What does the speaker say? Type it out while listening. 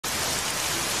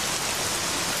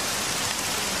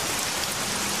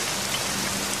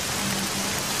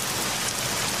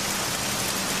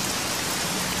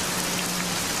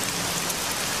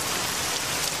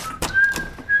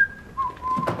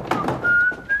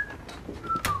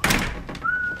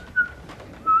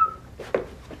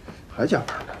还加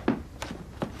班呢？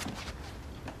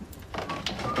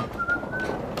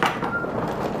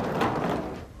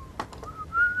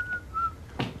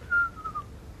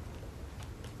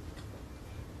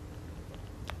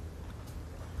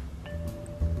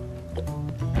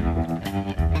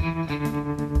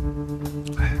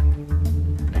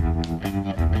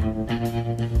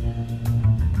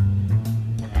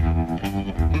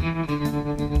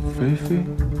菲菲。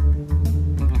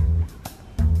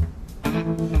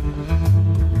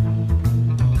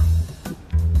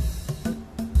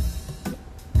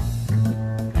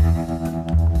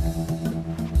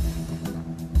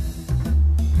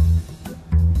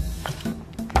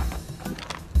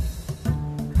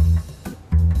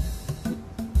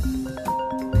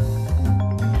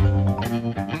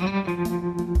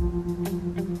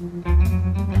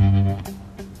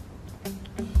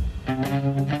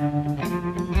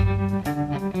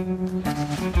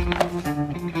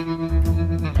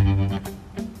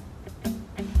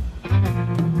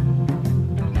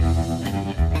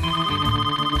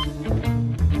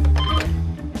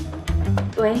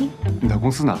 喂，你在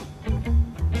公司呢？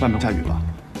外面下雨了，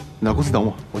你在公司等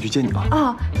我，我去接你啊。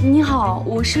啊，你好，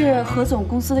我是何总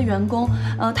公司的员工，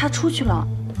他出去了。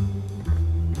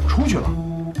出去了？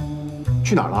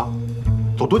去哪儿了？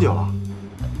走多久了？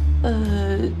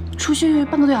出去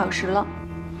半个多小时了。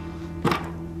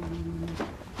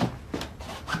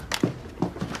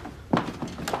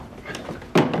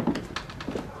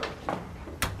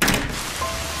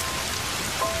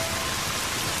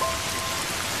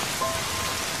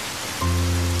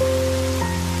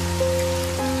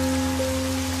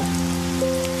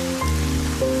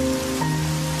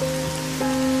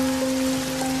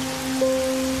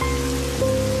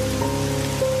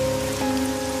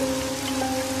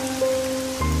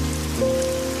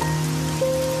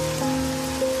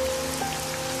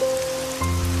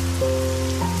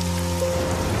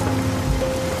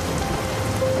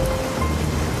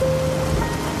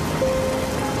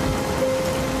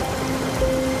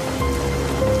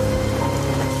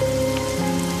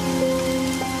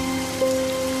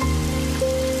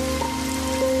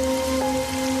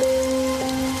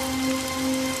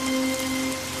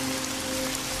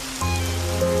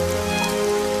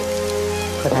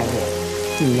 何大爷，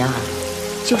你呀，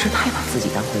就是太把自己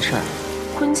当回事儿了。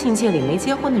婚庆界里没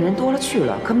结婚的人多了去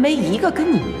了，可没一个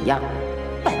跟你一样，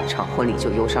办一场婚礼就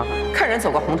忧伤，看人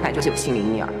走过红毯就有心里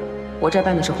阴影。我这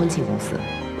办的是婚庆公司，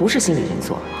不是心理诊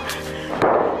所。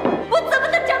我怎么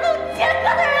能找那种贱格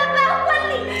的人办婚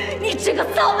礼？你这个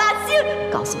扫把星！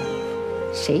告诉你，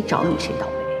谁找你谁倒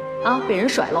霉啊！被人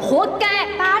甩了，活该。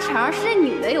80%是这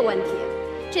女的有问题，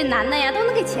这男的呀都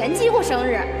能给前妻过生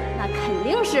日。 那肯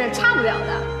定是差不了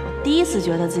的。我第一次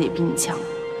觉得自己比你强，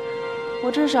我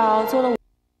至少做了。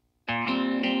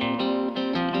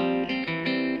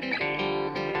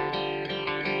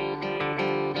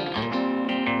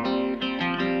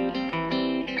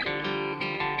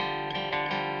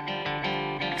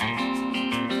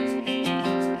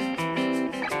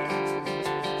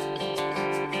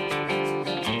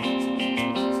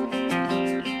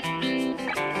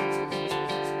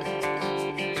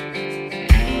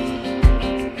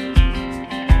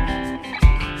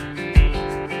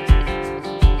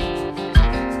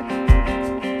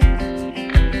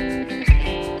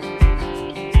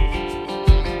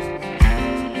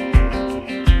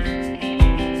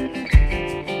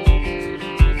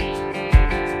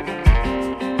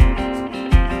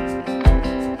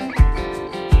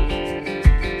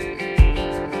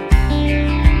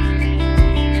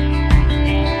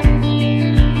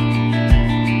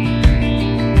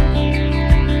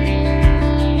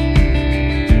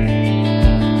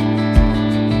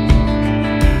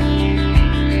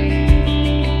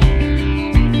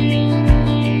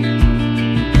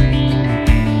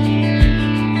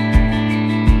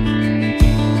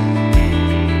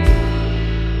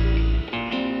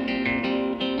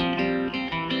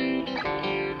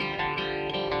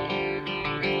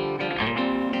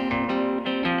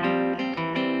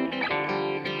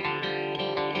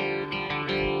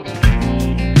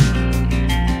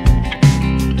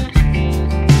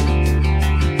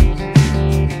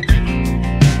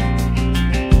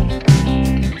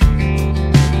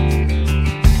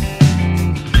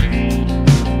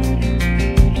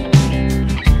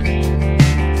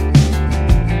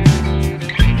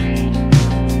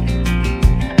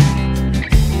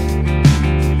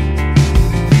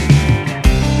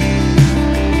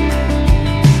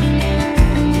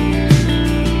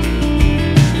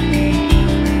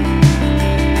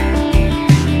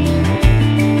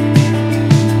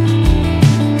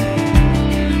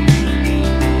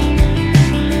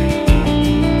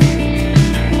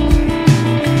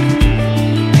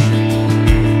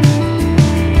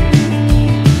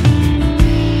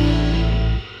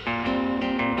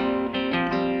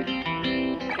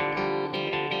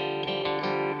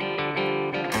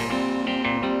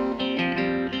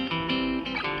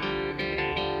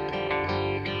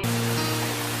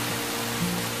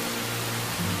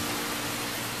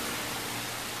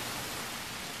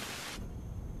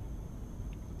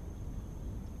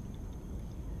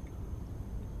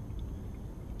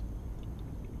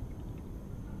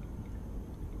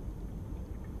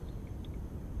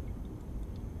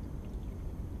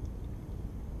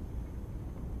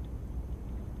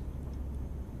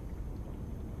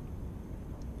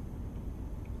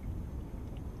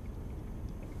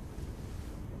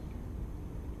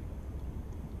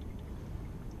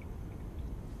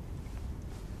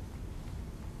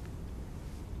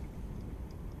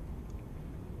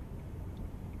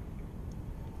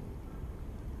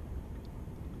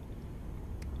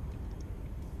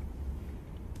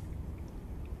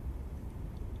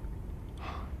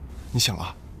你醒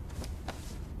了？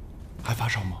还发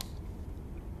烧吗？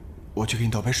我去给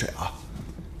你倒杯水啊。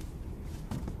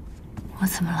我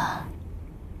怎么了？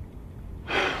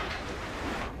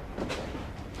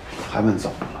还问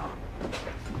怎么了？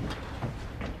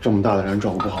这么大的人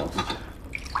照顾不好自己，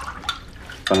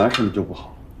本来身体就不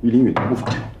好，一淋雨都不发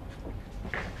烧，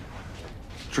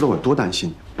知道我有多担心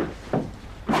你。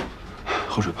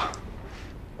喝水吧。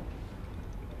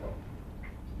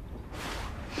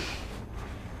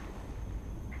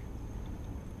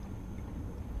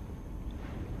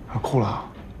还哭了？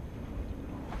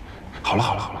好了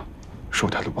好了好了，是我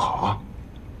态度不好啊。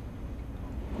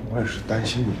我也是担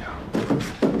心你啊。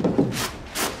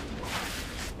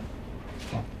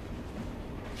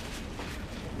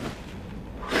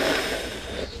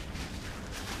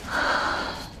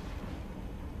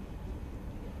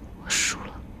我输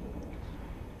了，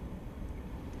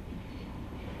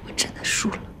我真的输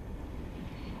了。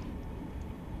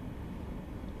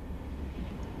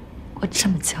我这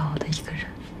么骄傲的一个人，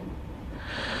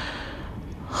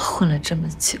混了这么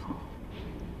久，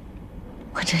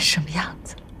混成什么样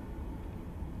子？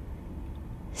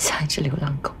像一只流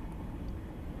浪狗。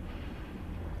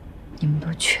你们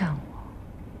都劝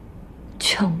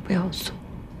我不要做，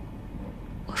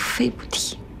我非不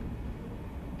听。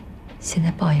现在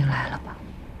报应来了吧？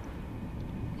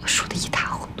我输得一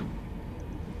塌糊涂。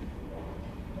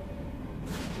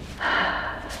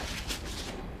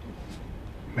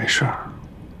没事儿，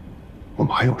我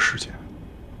们还有时间，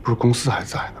不是公司还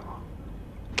在呢吗？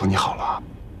等你好了，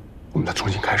我们再重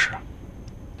新开始。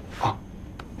啊。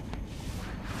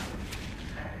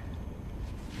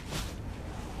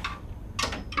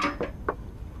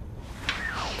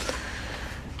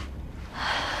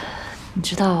你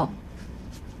知道，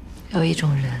有一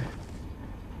种人，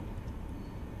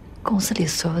公司里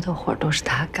所有的活都是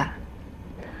他干，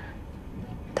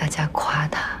大家夸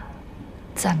他，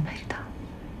赞美他，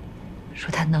说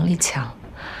他能力强，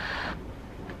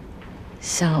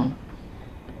像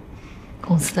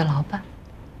公司的老板。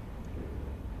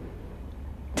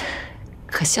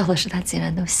可笑的是，他竟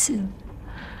然都信了，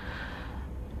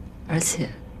而且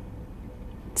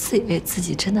自以为自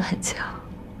己真的很强。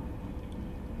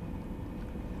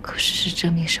可事实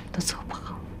证明，什么都做不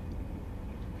好。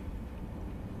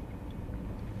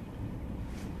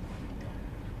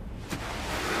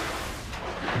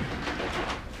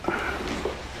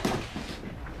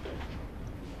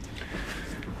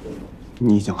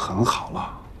你已经很好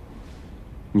了。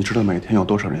你知道每天有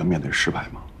多少人要面对失败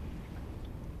吗？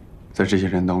在这些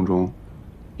人当中，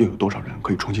又有多少人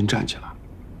可以重新站起来？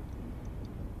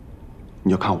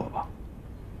你就看我吧，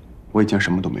我以前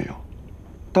什么都没有。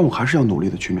但我还是要努力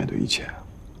的去面对一切。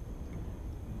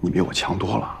你比我强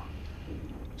多了，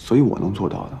所以我能做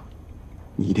到的，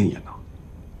你一定也能。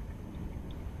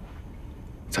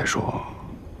再说，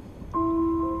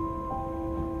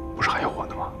不是还有我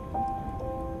呢吗？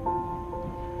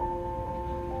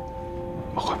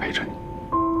我会陪着你。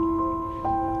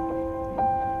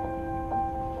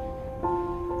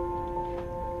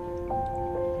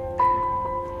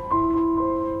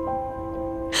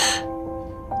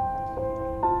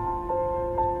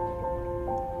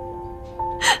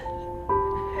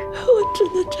我真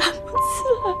的站不起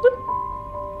来了，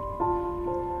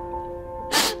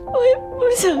我也不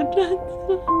想站起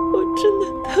来，我真的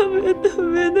特别的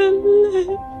累。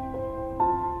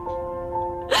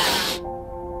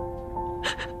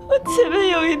我前面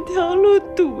有一条路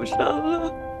堵上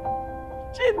了，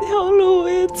这条路我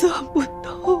也走不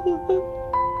动了。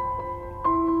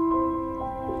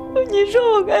你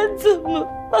说我该怎么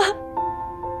办？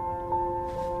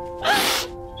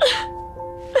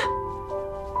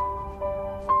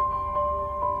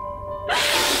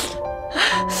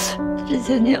这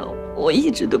些年，我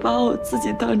一直都把我自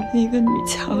己当成一个女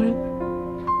强人，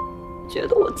觉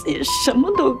得我自己什么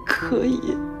都可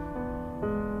以。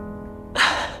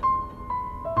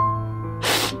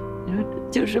你说这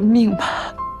就是命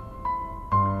吧？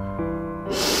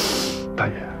大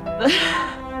爷，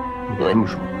你别这么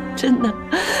说。真的，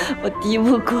我敌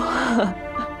不过，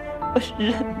我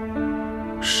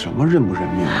认。什么认不认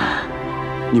命啊？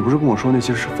你不是跟我说那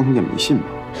些是封建迷信吗？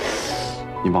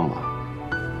你忘了？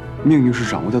命运是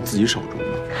掌握在自己手中的，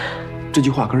这句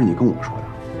话可是你跟我说的。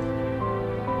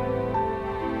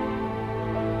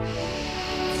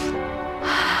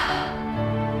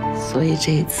所以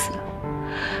这一次，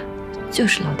就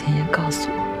是老天爷告诉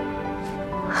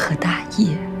我，何大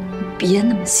业，别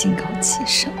那么心高气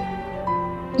盛，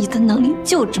你的能力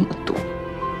就这么多，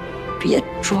别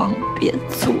装，别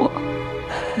作。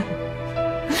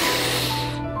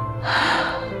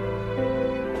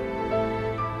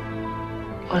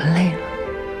我累了，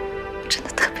真的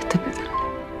特别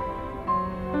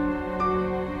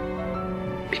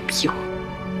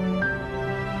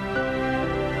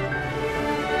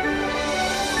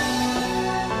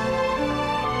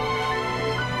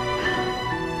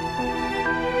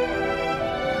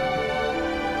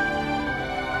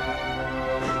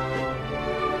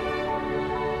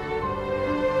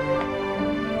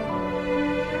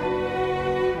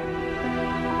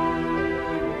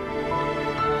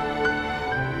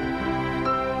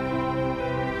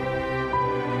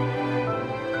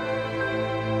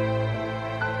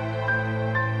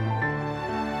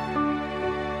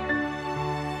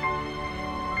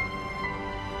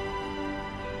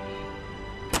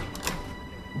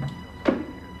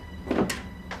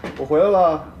回来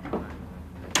了。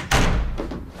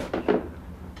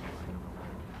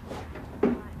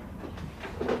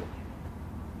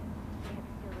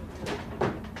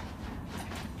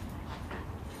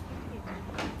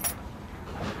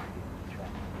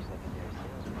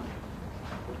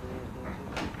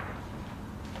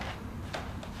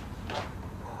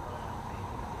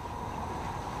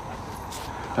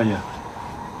大爷，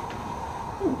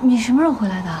你什么时候回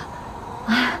来的？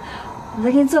啊，我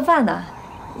在给你做饭呢。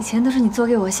以前都是你做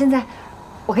给我，现在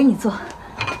我给你做。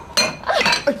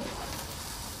哎，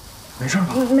没事吧？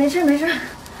没事没事。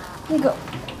那个，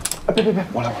哎，别，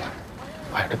我来。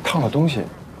哎呀，这烫的东西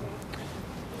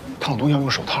要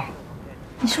用手套。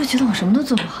你是不是觉得我什么都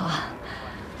做不好啊？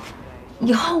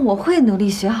以后我会努力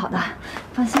学好的，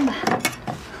放心吧。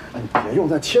哎，你别用，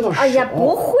再切到手。哎呀，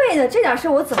不会的，这点事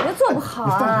我怎么就做不好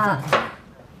啊？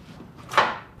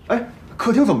哎，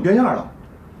客厅怎么变样了？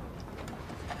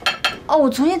哦，我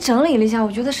重新整理了一下，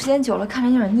我觉得时间久了看着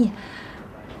有点腻。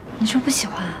你是不是不喜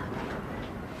欢？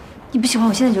你不喜欢，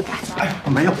我现在就改。哎，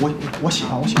没有，我喜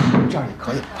欢，这样也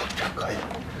可以，这样可以。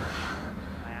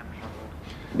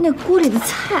那锅里的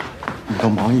菜，你都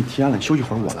忙一天了，你休息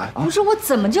会儿，我来啊。不是，我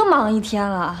怎么就忙一天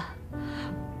了？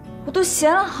我都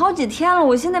闲了好几天了，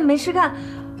我现在没事干，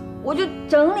我就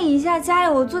整理一下家里，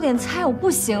我做点菜，我不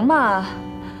行吗？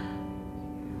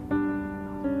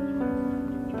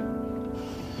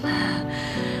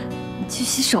你去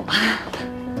洗手吧。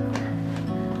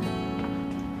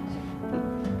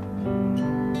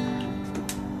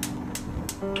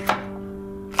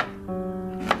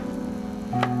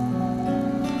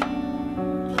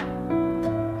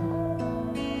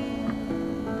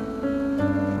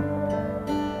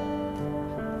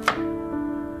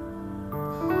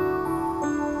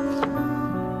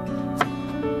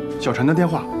小陈的电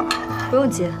话，不用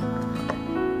接。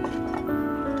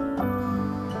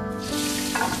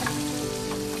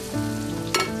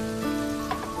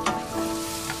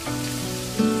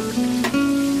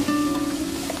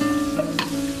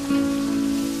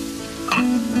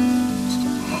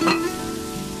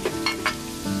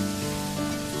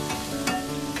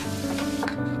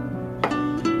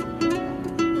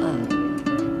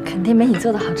肯定没你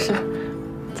做的好吃，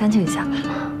将就一下吧。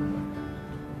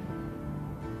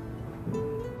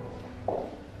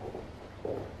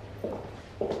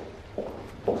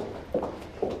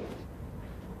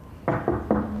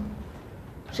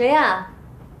谁呀？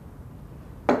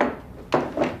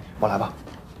我来吧。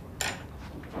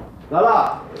来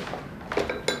了。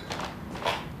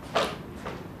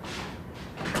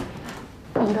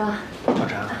猛哥，小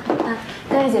陈。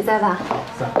大爷姐在吧？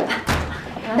在。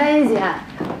大爷姐，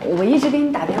我一直给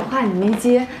你打电话，你没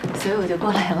接，所以我就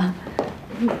过来了。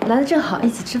来的正好，一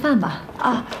起吃饭吧。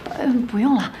啊，不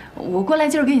用了，我过来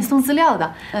就是给你送资料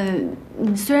的。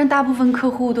虽然大部分客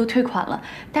户都退款了，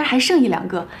但是还剩1、2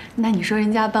个。那你说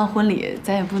人家办婚礼，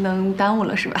咱也不能耽误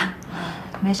了，是吧？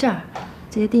没事儿，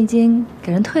这些定金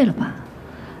给人退了吧，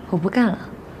我不干了。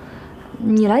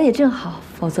你来也正好，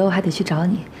否则我还得去找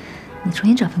你。你重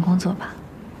新找份工作吧。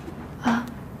啊，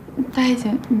大爷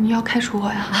姐，你要开除我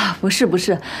呀？啊，不是，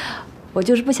我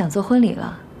就是不想做婚礼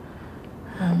了。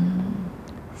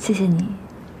谢谢你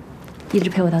一直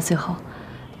陪我到最后。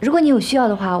如果你有需要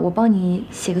的话，我帮你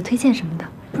写个推荐什么的。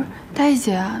不是，大爷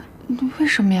姐，为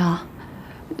什么呀？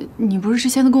你不是之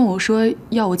前都跟我说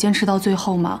要我坚持到最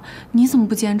后吗？你怎么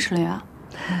不坚持了呀？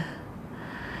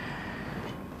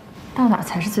到哪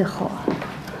才是最后啊？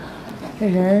这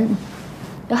人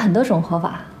有很多种活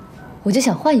法，我就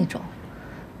想换一种，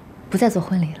不再做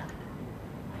婚礼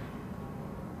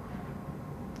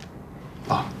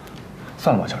了。啊，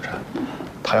算了吧，小陈，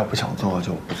他要不想做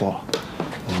就不做了。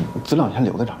资料你先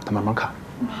留在这儿，他慢慢看。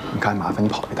你看麻烦你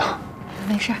跑一趟。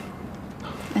没事儿，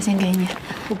那先给你。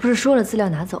我不是说了资料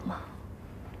拿走吗？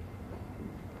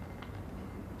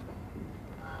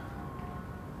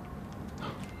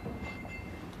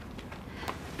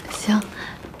行，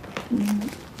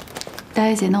大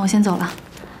爷姐，那我先走了。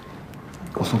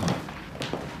我送回来。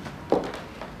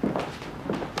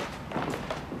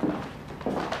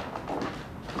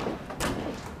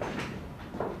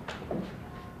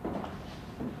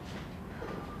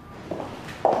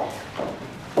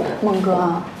猛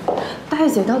哥，大爷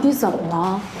姐到底怎么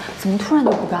了？怎么突然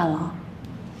就不干了？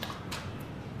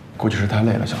估计是太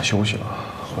累了，想休息了，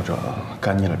或者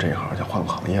干腻了这一行，想换个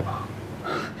行业吧。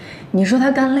你说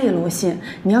她干累了，我信；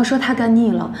你要说她干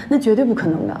腻了，那绝对不可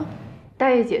能的。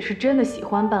大爷姐是真的喜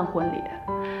欢办婚礼，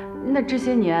那这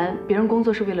些年别人工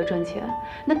作是为了赚钱，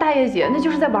那大爷姐那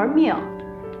就是在玩命。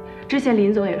之前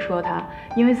林总也说她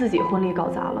因为自己婚礼搞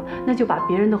砸了，那就把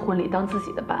别人的婚礼当自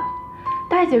己的办。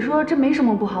大爷姐说这没什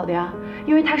么不好的呀，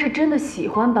因为她是真的喜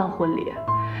欢办婚礼，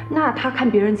那她看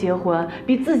别人结婚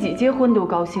比自己结婚都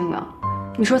高兴啊。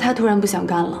你说她突然不想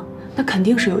干了，那肯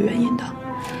定是有原因的，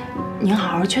您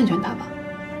好好劝劝她吧。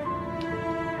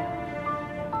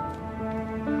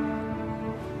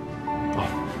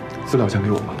资料先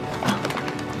给我吧，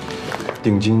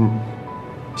定金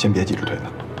先别急着退呢。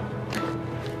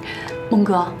孟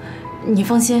哥，你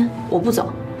放心，我不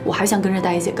走，我还想跟着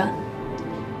大爷姐干。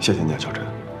谢谢你啊，小陈。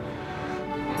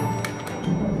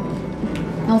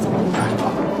那我走了，孟哥。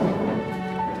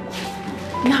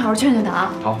你好好劝劝他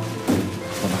啊。好，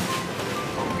拜拜。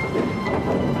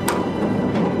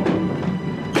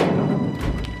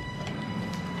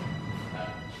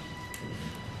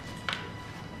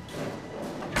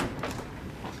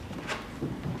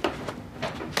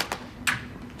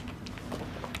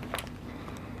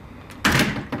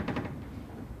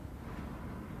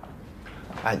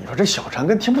哎，你说这小陈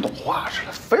跟听不懂话似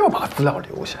的，非要把资料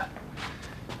留下。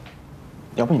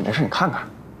要不你没事你看看。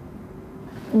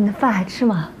你的饭还吃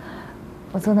吗？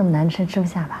我做那么难吃，吃不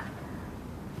下吧？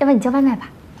要不然你叫外卖吧。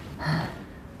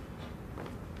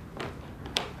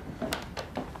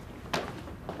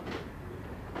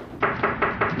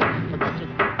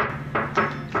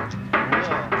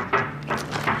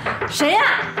谁呀？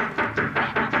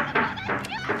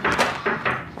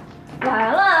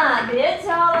来了，别敲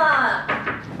了。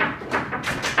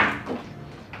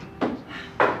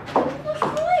多说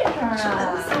一声啊！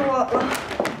馋死我了！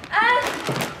哎，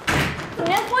你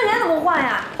连拖鞋都不换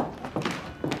呀？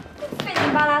费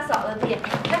劲巴拉扫的地，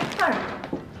来换上。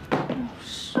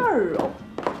事儿哦。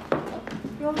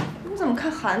哟，你怎么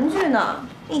看韩剧呢？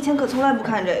你以前可从来不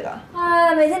看这个。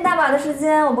哎，每天大把的时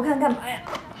间，我不看干嘛呀？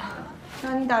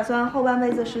那你打算后半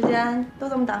辈子时间都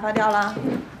这么打发掉了？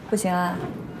不行啊。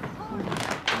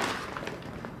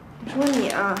你说你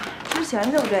啊，之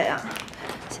前就这样，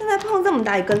现在碰这么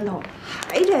大一跟头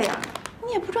还这样，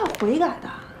你也不知道悔改的。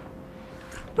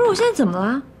不是，我现在怎么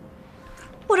了？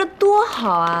我这多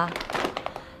好啊！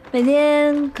每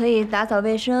天可以打扫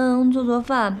卫生、做做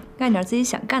饭，干点自己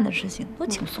想干的事情，多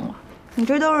轻松啊！你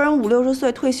这都是人50、60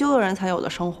岁退休的人才有的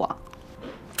生活。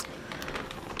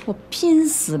我拼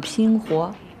死拼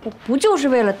活，我不就是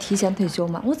为了提前退休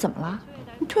吗？我怎么了？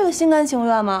你退的心甘情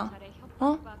愿吗？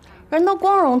啊，人都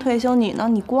光荣退休，你呢？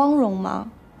你光荣吗？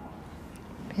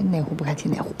别哪壶不开提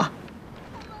哪壶啊！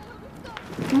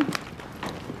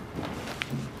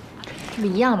这不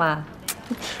一样吗？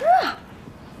你吃啊！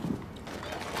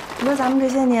你说咱们这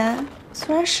些年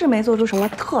虽然是没做出什么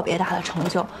特别大的成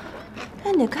就，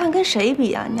但你得看跟谁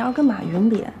比啊？你要是跟马云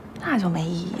比，那就没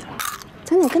意义了。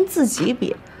咱得跟自己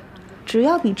比，只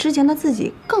要比之前的自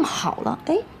己更好了，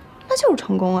哎，那就是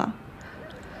成功啊！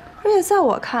而且在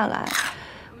我看来，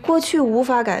过去无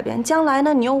法改变，将来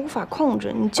呢你又无法控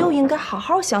制，你就应该好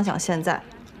好想想现在。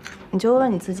你就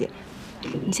问你自己，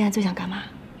你现在最想干嘛？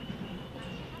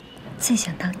最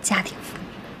想当家庭妇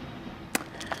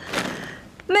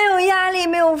女，没有压力，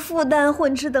没有负担，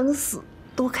混吃等死，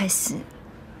多开心！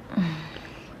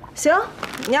行，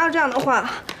你要这样的话，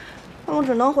那我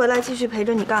只能回来继续陪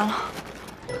着你干了。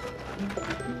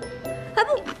哎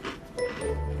不，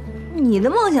你的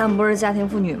梦想不是家庭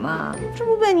妇女吗？这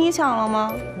不被你抢了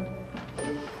吗？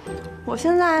我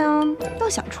现在呢，又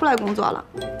想出来工作了，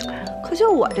可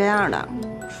就我这样的，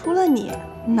除了你，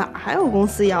哪还有公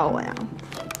司要我呀？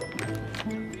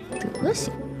德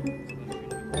行。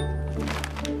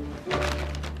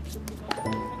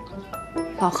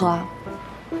老何，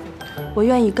我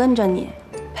愿意跟着你，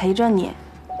陪着你，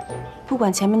不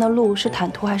管前面的路是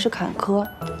坦途还是坎坷，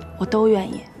我都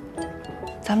愿意。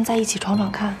咱们在一起闯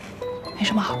闯看，没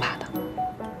什么好怕的。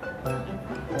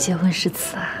结婚誓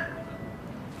词啊，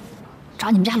找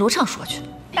你们家罗畅说去。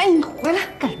哎，你回来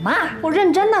干什么？我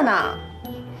认真的呢。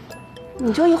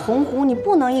你就一红狐，你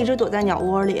不能一直躲在鸟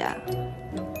窝里。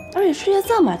而且世界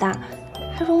这么大，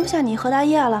还容不下你何大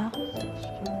爷了。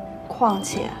况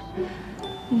且，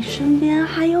你身边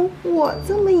还有我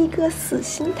这么一个死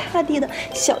心塌地的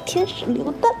小天使刘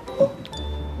丹。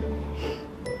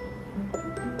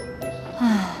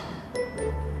唉，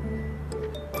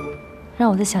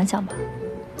让我再想想吧。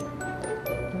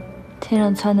天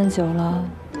上窜的久了，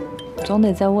总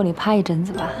得在窝里趴一阵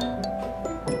子吧。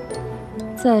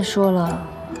再说了，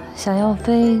想要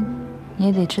飞，你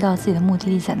也得知道自己的目的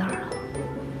地在哪儿啊。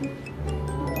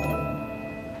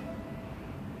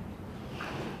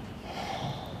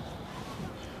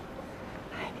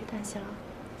哎，别担心了。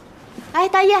哎，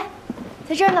大爷，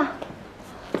在这儿呢。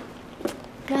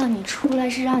让你出来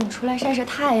是让你出来晒晒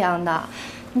太阳的，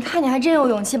你看你还真有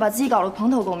勇气把自己搞得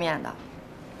蓬头垢面的。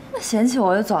那嫌弃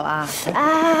我就走了啊？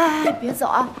哎，别走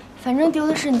啊！反正丢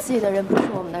的是你自己的人，不是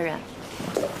我们的人。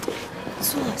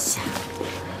坐下。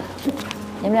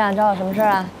你们俩找我什么事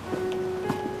啊？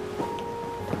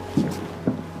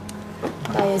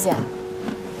大叶姐，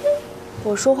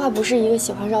我说话不是一个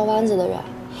喜欢绕弯子的人。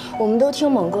我们都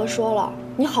听猛哥说了，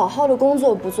你好好的工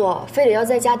作不做，非得要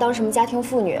在家当什么家庭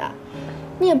妇女，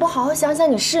你也不好好想想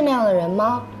你是那样的人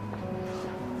吗？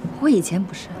我以前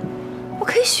不是，我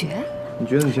可以学。你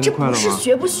觉得你现在这快乐吗？不是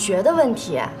学不学的问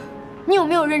题，你有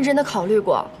没有认真的考虑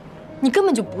过？你根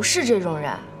本就不是这种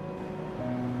人。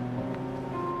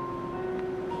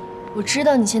我知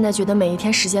道你现在觉得每一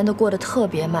天时间都过得特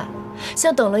别慢，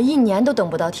像等了1年都等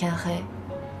不到天黑。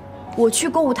我去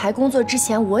购物台工作之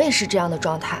前，我也是这样的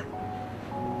状态。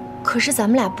可是咱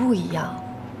们俩不一样，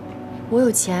我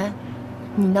有钱，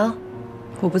你呢？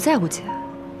我不在乎钱，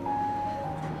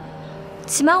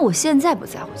起码我现在不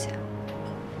在乎钱。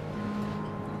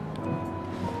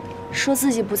说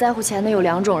自己不在乎钱的有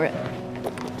2种人，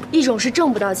一种是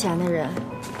挣不到钱的人，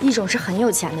一种是很有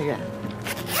钱的人。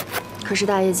可是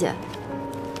大叶姐，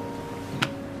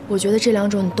我觉得这2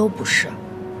种你都不是。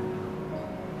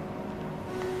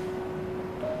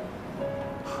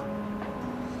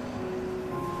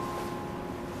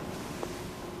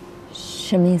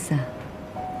什么意思啊？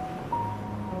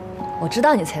我知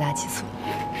道你财大气粗，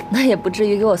那也不至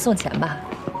于给我送钱吧？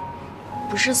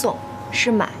不是送，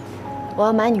是买。我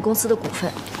要买你公司的股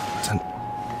份。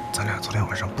咱俩昨天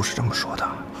晚上不是这么说的，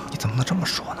你怎么能这么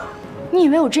说呢？你以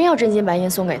为我真要真金白银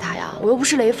送给他呀？我又不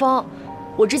是雷锋，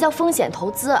我这叫风险投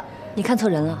资。你看错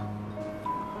人了，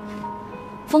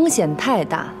风险太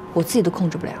大，我自己都控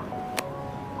制不了。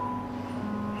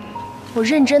我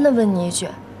认真的问你一句，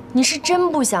你是真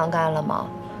不想干了吗？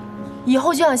以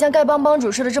后就想像丐帮帮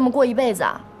主似的这么过一辈子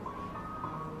啊？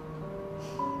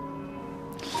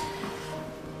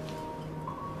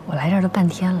我来这儿都半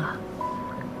天了，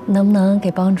能不能给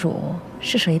帮主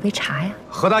施舍一杯茶呀？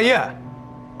何大爷，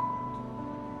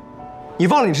你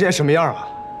忘了你之前什么样了？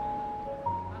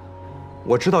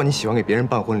我知道你喜欢给别人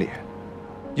办婚礼，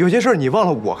有些事儿你忘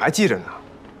了，我还记着呢。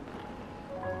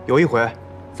有一回，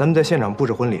咱们在现场布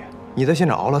置婚礼，你在现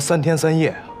场熬了3天3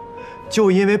夜，就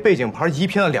因为背景牌移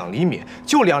偏了2厘米，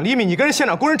就2厘米，你跟人现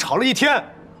场工人吵了1天。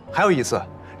还有一次，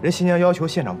人新娘要求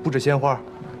现场布置鲜花，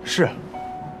是，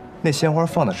那鲜花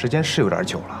放的时间是有点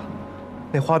久了，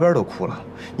那花边都枯了。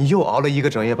你又熬了1个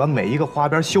整夜，把每一个花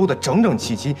边修得整整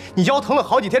齐齐，你腰疼了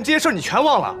好几天，这些事儿你全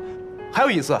忘了。还有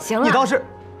一次，行了，你当时。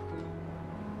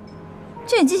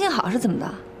就你记性好是怎么的？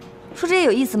说这些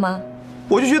有意思吗？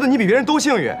我就觉得你比别人都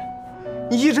幸运，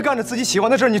你一直干着自己喜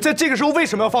欢的事，你在这个时候为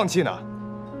什么要放弃呢？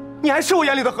你还是我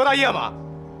眼里的何大爷吗？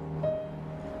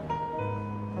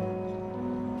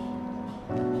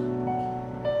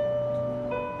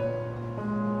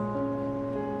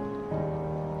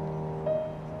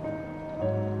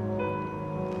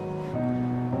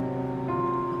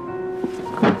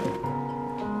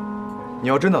你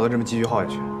要真打算这么继续耗下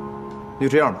去，那就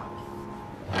这样吧。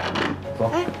走。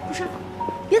哎，不是，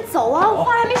别走啊！我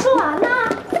话还没说完呢。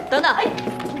等等，哎，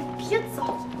你别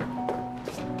走。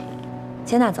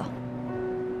钱拿走。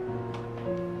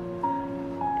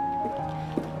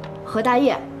何大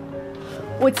爷，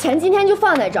我钱今天就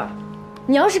放在这儿，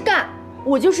你要是干，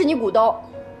我就是你股东；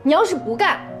你要是不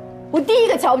干，我第一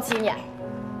个瞧不起你。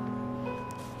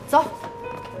走。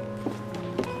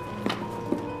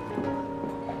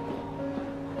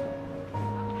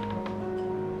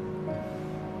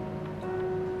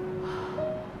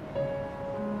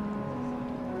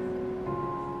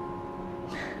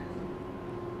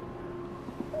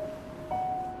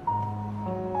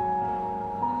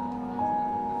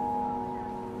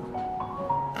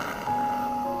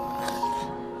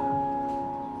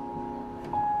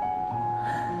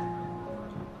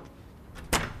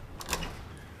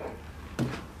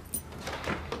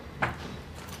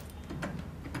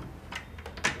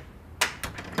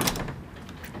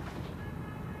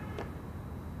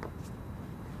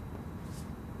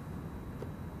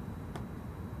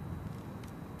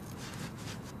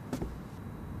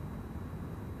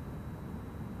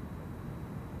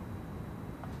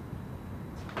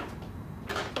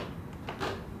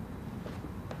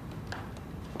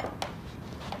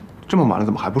这么晚了，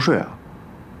怎么还不睡啊？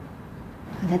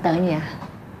我在等你啊。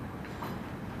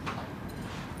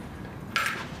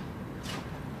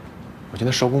我现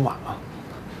在收工晚了，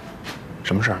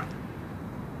什么事儿？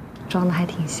装的还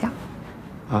挺像。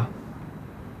啊？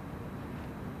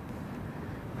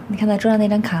你看到桌上那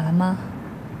张卡了吗？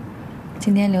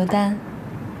今天刘丹、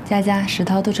佳佳、石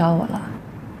涛都找我了，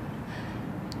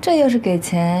这又是给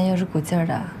钱又是鼓劲儿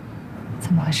的，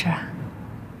怎么回事啊？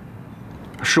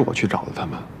是我去找的他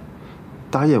们，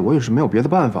大爷，我也是没有别的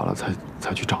办法了，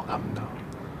才去找他们的。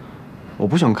我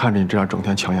不想看着你这样整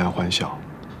天强颜欢笑，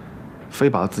非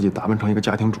把自己打扮成一个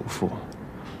家庭主妇，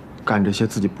干这些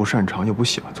自己不擅长又不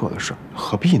喜欢做的事，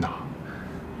何必呢？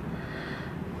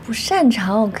不擅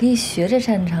长我可以学着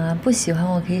擅长啊，不喜欢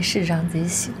我可以试着让自己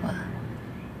喜欢。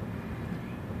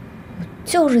我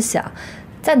就是想，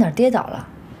在哪儿跌倒了，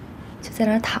就在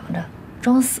哪儿躺着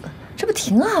装死，这不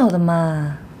挺好的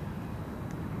吗？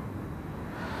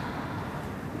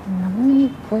你能不能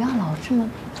不要老这么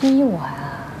逼我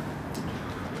呀？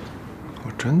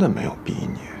我真的没有逼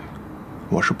你，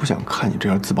我是不想看你这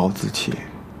样自暴自弃。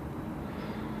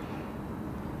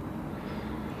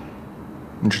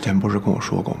你之前不是跟我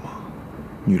说过吗？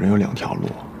女人有2条路，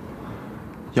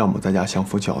要么在家相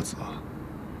夫教子，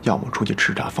要么出去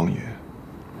叱咤风云。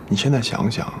你现在想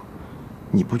想，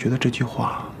你不觉得这句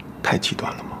话太极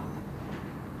端了吗？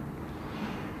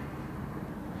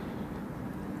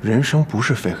人生不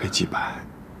是非黑即白，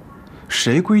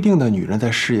谁规定的女人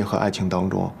在事业和爱情当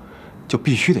中就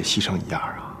必须得牺牲一样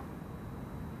啊？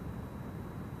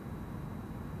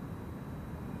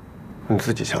你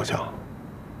自己想想，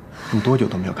你多久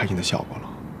都没有开心的笑过了，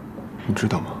你知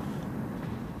道吗？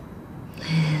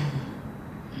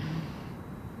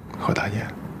何大爷，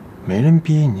没人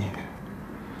逼你，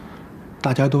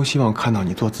大家都希望看到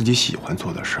你做自己喜欢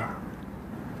做的事儿。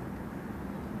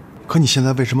可你现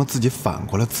在为什么自己反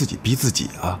过来自己逼自己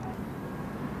啊？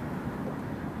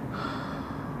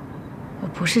我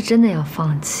不是真的要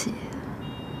放弃，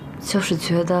就是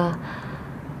觉得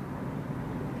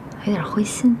有点灰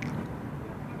心。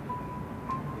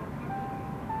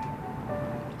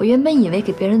我原本以为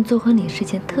给别人做婚礼是一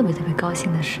件特别高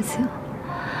兴的事情，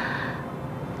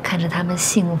看着他们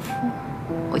幸福，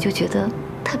我就觉得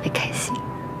特别开心。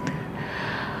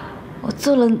我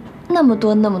做了那么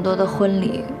多的婚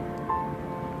礼，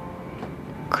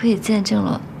可也见证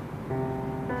了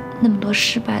那么多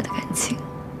失败的感情。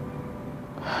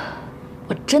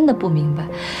我真的不明白，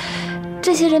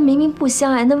这些人明明不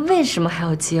相爱，那为什么还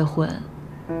要结婚？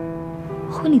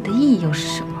婚礼的意义又是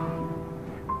什么？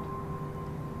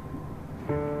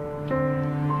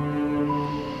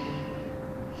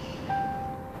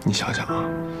你想想啊，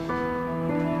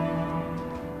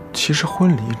其实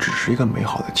婚礼只是一个美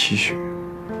好的期许。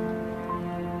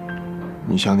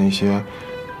你像那些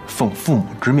奉父母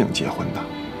之命结婚的，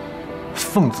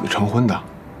奉子成婚的，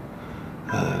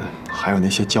还有那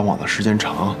些交往的时间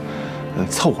长，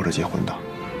凑合着结婚的，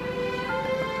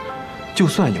就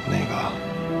算有那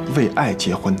个为爱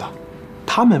结婚的，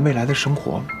他们未来的生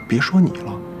活，别说你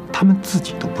了，他们自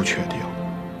己都不确定。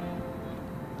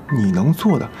你能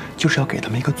做的就是要给他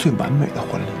们一个最完美的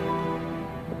婚礼，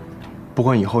不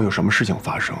管以后有什么事情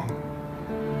发生，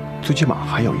最起码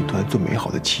还有一段最美好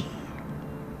的记忆。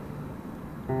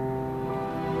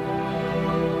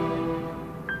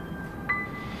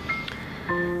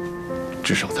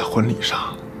至少在婚礼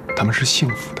上，他们是幸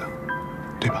福的，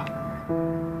对吧？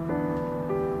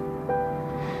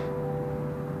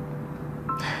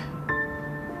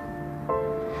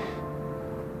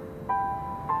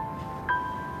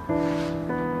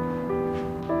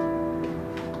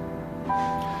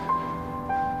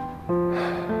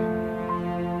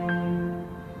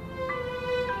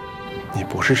你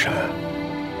不是神，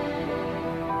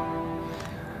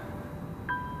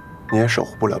你也守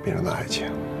护不了别人的爱情，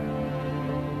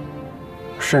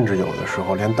甚至有的时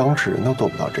候连当事人都做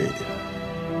不到这一点。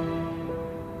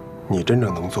你真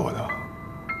正能做的，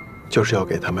就是要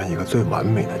给他们一个最完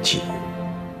美的记忆。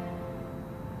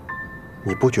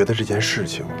你不觉得这件事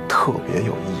情特别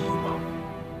有意义吗？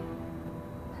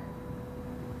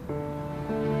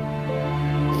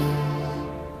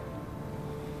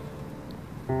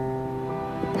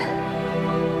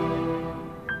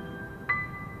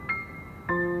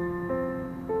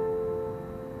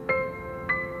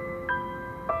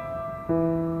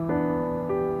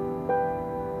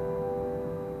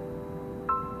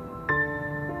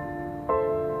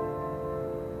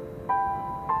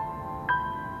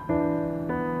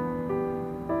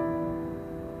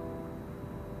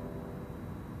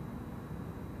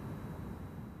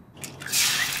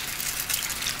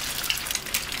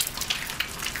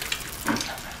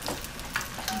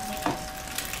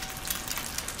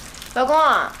老公，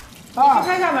你去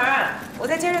开下门，我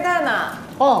在接着蛋呢。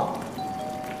哦。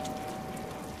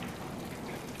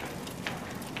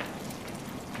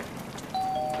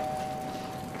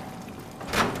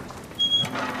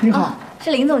你好，是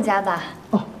林总家吧？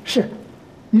哦，是，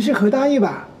你是何大爷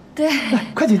吧？对。来，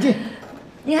快请进。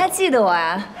您还记得我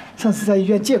啊？上次在医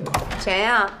院见过。谁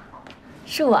呀？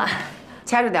是我。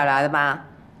掐着点来的吧？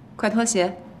快脱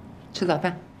鞋，吃早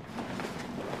饭。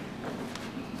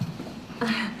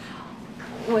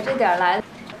我这点来，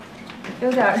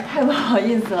有点太不好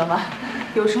意思了吧？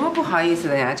有什么不好意思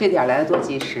的呀？这点来的多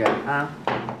及时啊！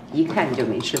一看你就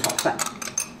没吃早饭。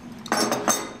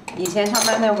以前上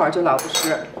班那会儿就老不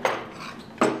吃。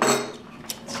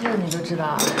这你都知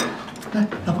道？来，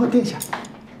老婆垫一下。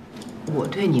我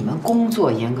对你们工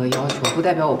作严格要求，不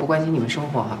代表我不关心你们生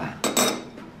活，好吧？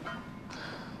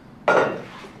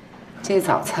这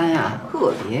早餐啊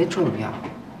特别重要，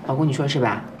老公你说是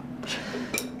吧？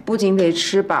不仅得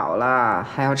吃饱了，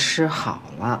还要吃好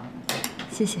了。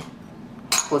谢谢。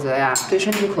否则呀，对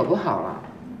身体可不好了。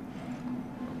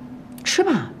吃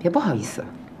吧，别不好意思。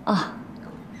啊。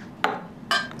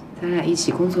咱俩一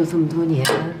起工作这么多年，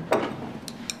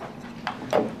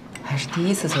还是第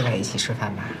一次坐在一起吃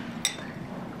饭吧？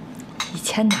以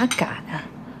前哪敢啊？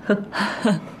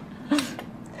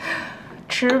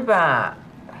吃吧，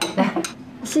来，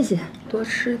谢谢。多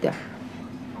吃点，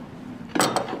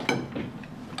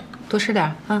多吃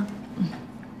点啊。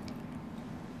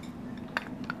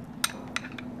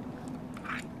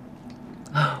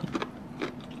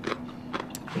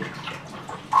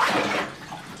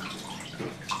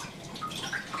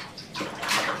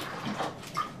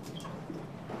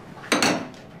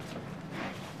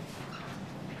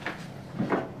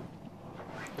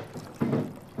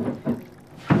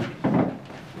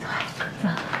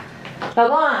老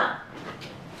公啊，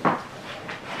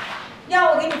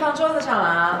药我给你放桌子上了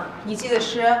啊，你记得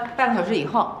吃，半个小时以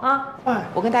后啊。哎，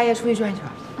我跟大爷出去转一圈。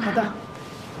好的，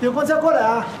有空再过来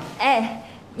啊。哎，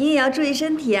你也要注意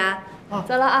身体啊。啊，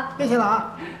走了啊。谢谢了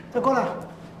啊，再过来。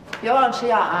别忘了吃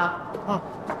药啊。啊。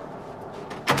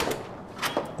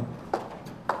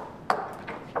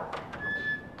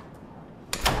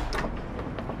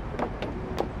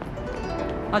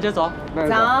大姐走。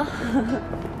早。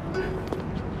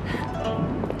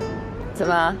怎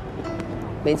么，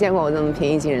没见过我这么平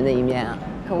易近人的一面啊？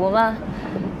可不嘛，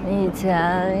你以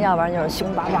前要不然就是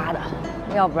凶巴巴的，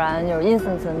要不然就是阴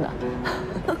森森的。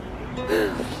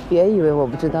别以为我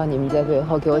不知道你们在背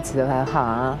后给我起的外号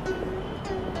啊！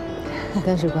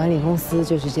但是管理公司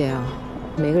就是这样，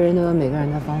每个人都有每个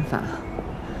人的方法。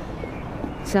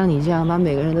像你这样把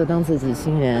每个人都当自己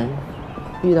亲人，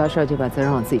遇到事儿就把责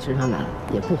任往自己身上揽，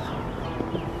也不好。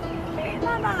哎，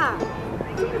娜娜，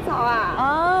这么早啊？啊，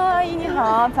阿姨你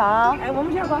好，早。哎，我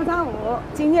们跳广场舞。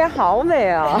今天好美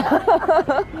啊！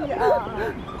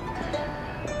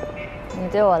你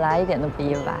对我来一点都不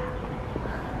意外。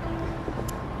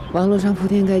网络上铺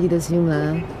天盖地的新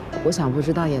闻，我想不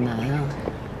知道也难啊。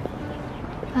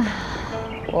唉，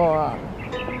我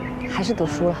还是赌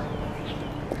输了。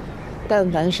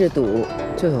但凡是赌，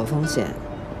就有风险。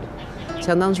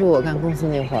想当初我干公司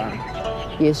那会儿，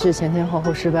也是前前后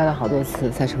后失败了好多次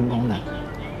才成功的。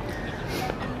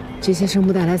这些生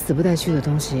不带来死不带去的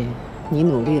东西，你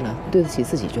努力了，对得起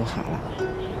自己就好了。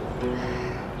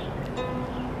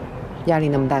压力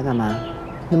那么大干嘛？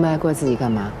那么爱怪自己干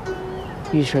嘛？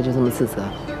遇事就这么自责，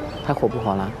还活不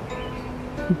活了？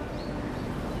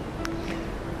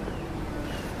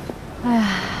哎呀，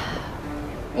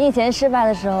你以前失败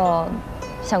的时候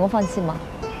想过放弃吗？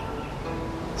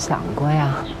想过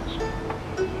呀。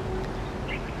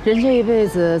人这一辈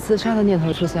子，自杀的念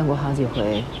头出现过好几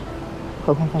回，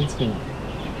何况放弃呢？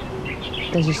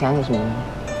但是想有什么用？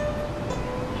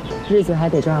日子还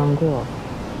得照样过，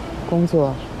工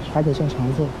作还得照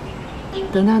常做。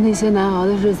等到那些难熬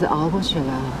的日子熬过去了，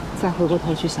再回过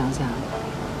头去想想，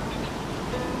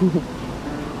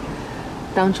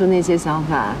当初那些想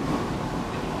法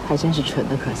还真是蠢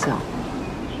得可笑。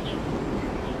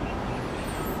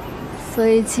所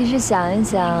以其实想一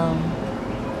想，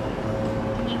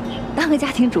当个家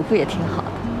庭主妇也挺好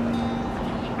的。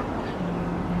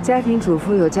家庭主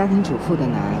妇有家庭主妇的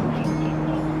难，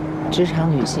职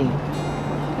场女性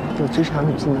有职场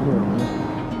女性的不容易。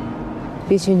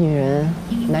比起女人，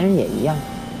男人也一样。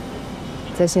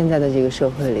在现在的这个社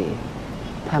会里，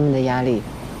他们的压力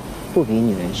不比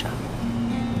女人少。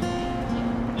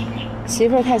媳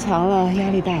妇儿太强了，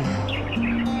压力大；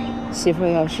媳妇儿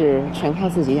要是全靠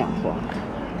自己养活，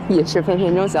也是分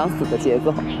分钟想死的节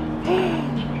奏。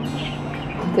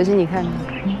可是你看看，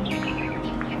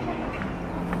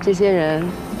这些人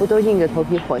不都硬着头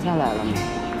皮活下来了吗？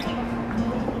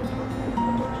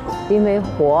因为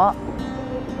活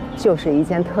就是一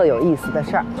件特有意思的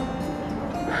事儿。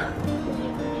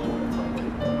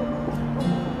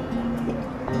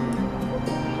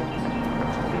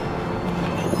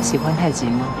喜欢太极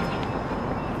吗？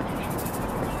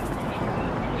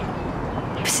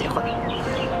不喜欢，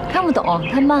看不懂，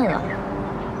太慢了。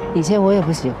以前我也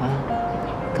不喜欢，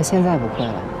可现在不会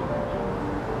了。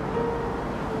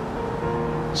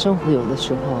生活有的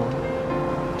时候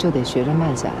就得学着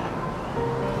慢下来，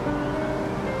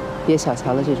别小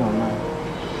瞧了这种慢。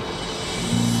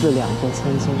4两拨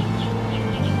千斤，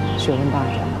学问大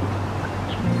着。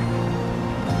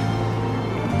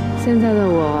现在的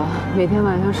我每天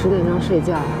晚上10点钟睡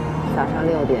觉，早上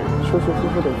6点舒舒服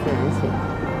服的自然醒，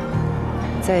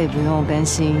再也不用担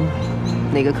心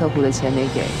哪个客户的钱没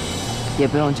给，也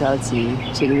不用着急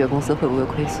这个月公司会不会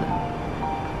亏损。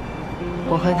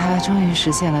我和他终于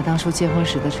实现了当初结婚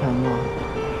时的承诺，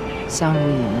相濡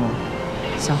以沫，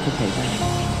相互陪伴。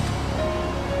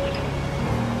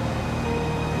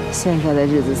现在的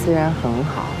日子虽然很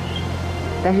好，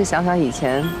但是想想以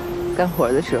前干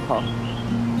活的时候，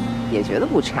也觉得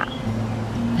不差。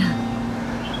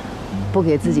不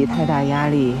给自己太大压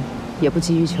力，也不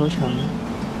急于求成，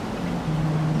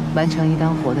完成一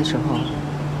单活的时候，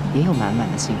也有满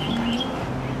满的幸福感。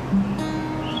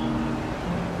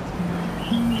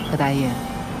何大爷，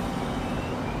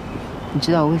你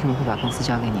知道我为什么会把公司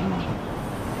交给你吗？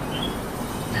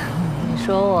你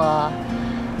说我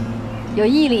有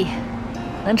毅力，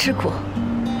能吃苦，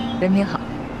人品好。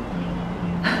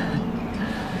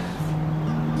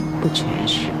不全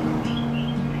是，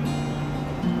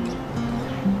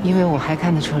因为我还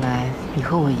看得出来，你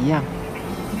和我一样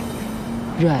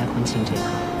热爱婚庆这一行，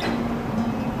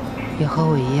也和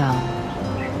我一样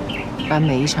把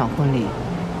每一场婚礼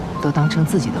都当成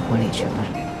自己的婚礼去办。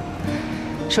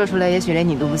说出来也许连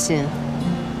你都不信，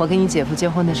我跟你姐夫结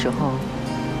婚的时候，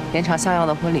连场像样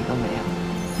的婚礼都没有。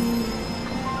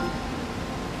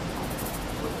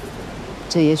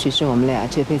这也许是我们俩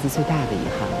这辈子最大的遗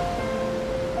憾了。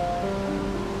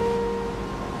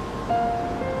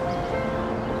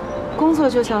工作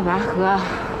就像拔河，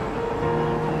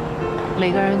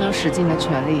每个人都使尽了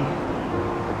全力，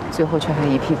最后却还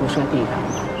一屁股摔地上。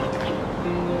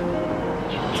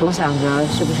总想着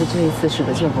是不是这一次使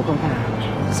的劲不够大，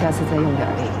下次再用点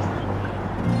力。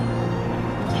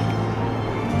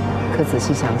可仔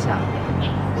细想想，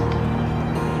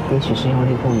也许是用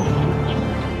力过猛了。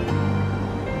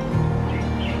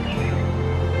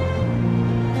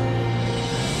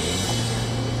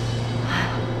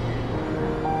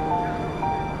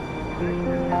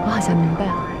我好像明白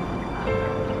了，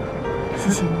谢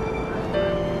谢你。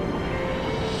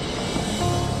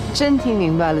真听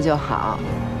明白了就好，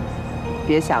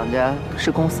别想着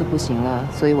是公司不行了，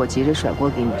所以我急着甩锅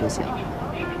给你就行。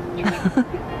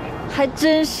还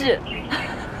真是。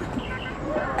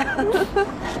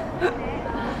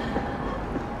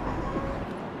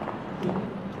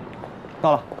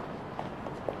到了。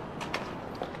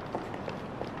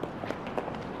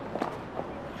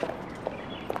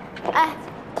哎，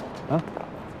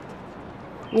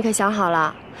你可想好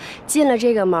了，进了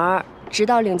这个门，直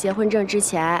到领结婚证之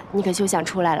前，你可休想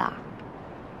出来了。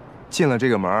进了这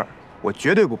个门，我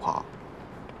绝对不跑。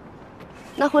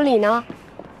那婚礼呢？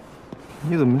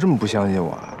你怎么这么不相信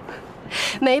我啊？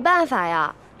没办法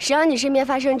呀，谁让你身边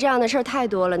发生这样的事儿太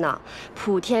多了呢？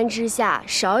普天之下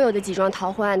少有的几桩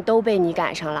桃花案都被你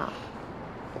赶上了。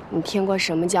你听过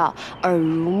什么叫耳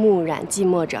濡目染，近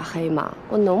墨者黑吗？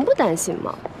我能不担心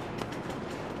吗？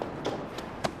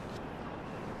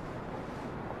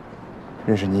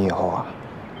认识你以后啊，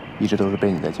一直都是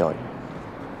被你的教育。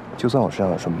就算我身上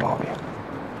有什么毛病，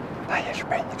那也是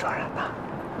被你传染的。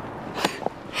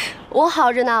我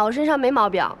好着呢，我身上没毛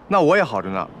病。那我也好着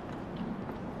呢。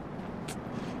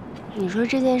你说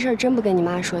这件事真不跟你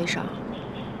妈说一声？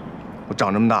我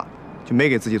长这么大就没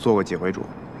给自己做过几回主，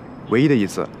唯一的一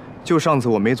次就上次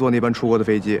我没坐那班出国的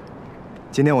飞机。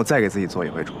今天我再给自己做一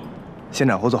回主，先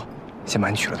斩后奏，先把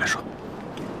你娶了再说。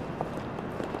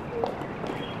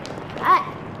哎，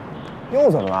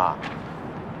又怎么了？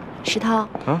石头，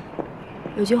啊，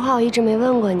有句话我一直没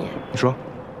问过你，你说。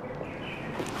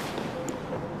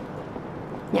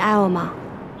你爱我吗？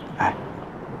爱，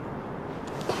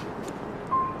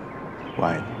我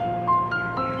爱你。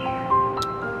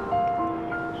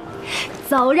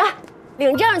走着，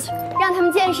领证去，让他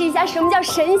们见识一下什么叫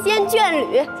神仙眷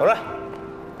侣。走着。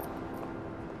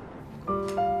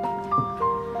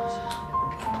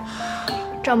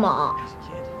赵猛，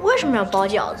为什么要包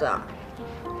饺子？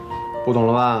不懂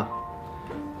了吧？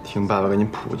听爸爸给你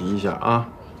普及一下啊。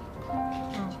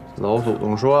老祖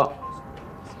宗说，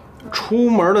出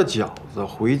门的饺子，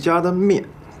回家的面。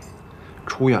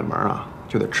出远门啊，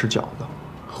就得吃饺子，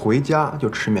回家就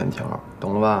吃面条，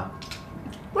懂了吧？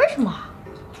为什么？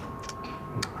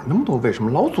哪那么多为什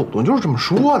么？老祖宗就是这么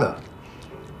说的。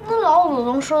那老祖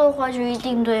宗说的话就一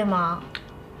定对吗？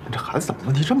这孩子怎么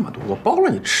问题这么多？我包了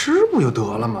你吃不就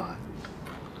得了吗？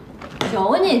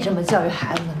有你这么教育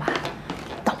孩子的吗？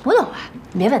懂不懂啊？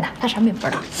你别问他，他啥也不知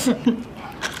道。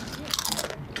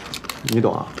你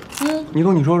懂啊？你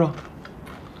说，你说说。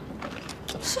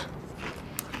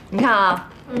你看啊，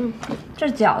这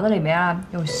饺子里面啊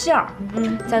有馅儿，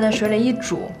在那水里一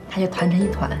煮，它就团成一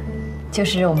团。就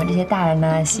是我们这些大人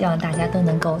呢，希望大家都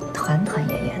能够团团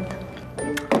圆圆的。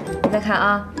你再看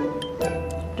啊，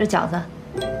这饺子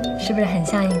是不是很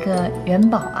像一个元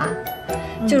宝啊？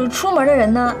就是出门的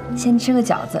人呢，先吃个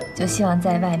饺子，就希望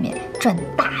在外面赚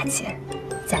大钱，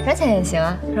假赚钱也行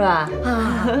啊，是吧？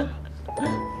啊，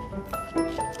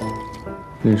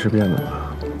你是变的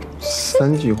吧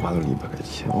？3句话都离不开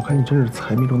钱，我看你真是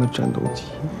财迷中的战斗机。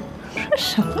说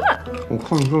什么？我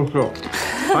看你就是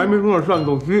财迷中的战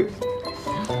斗机。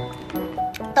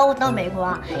等我到美国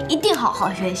啊，一定好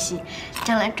好学习，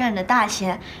将来赚着大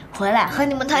钱回来和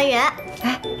你们团圆。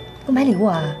哎，给我买礼物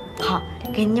啊！好，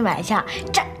给你买一下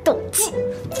战斗机。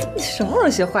你什么时候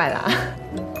学坏的啊？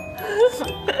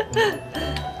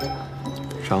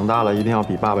长大了一定要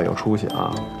比爸爸有出息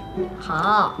啊！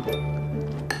好，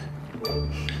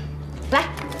来，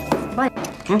我帮你。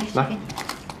来，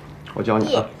我教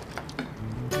你啊。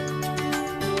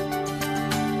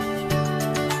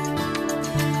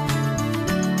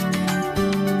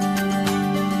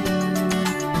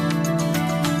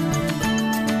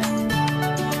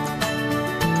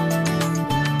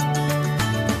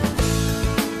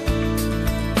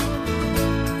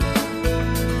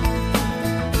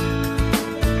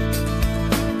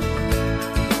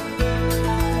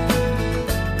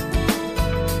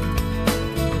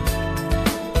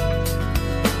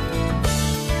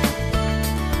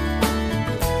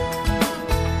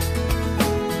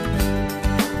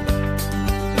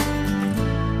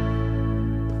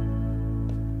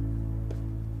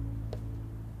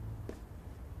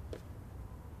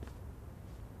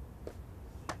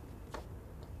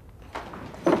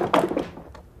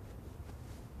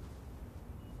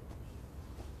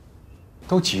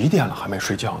都几点了还没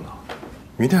睡觉呢？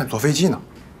明天还坐飞机呢，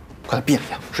快点闭眼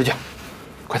睛睡觉，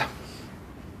快点！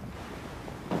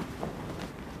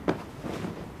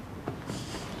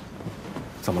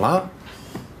怎么了？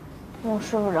我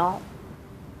睡不着。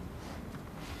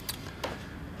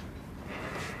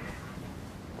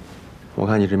我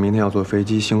看你这明天要坐飞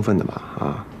机，兴奋的吧？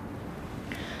啊！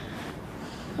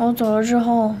我走了之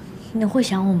后，你会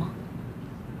想我吗？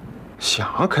想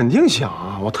啊，肯定想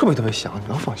啊！我特别想，你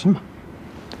能放心吧？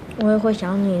我也会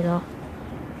想你的。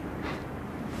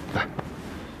来，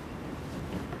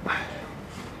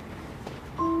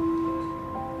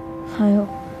还有，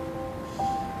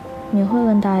你会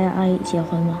跟大爷阿姨结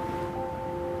婚吗？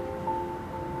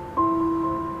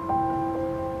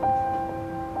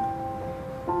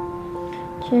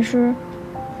其实，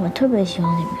我特别希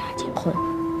望你们俩结婚。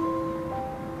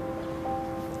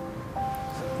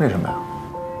为什么呀？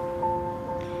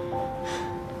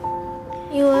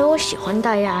因为我喜欢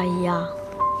大爷阿姨啊，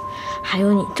还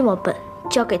有你这么笨，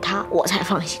交给他我才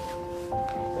放心。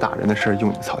大人的事用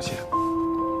你操心。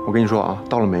我跟你说啊，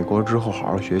到了美国之后好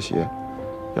好学习，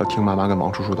要听妈妈跟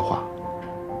王叔叔的话，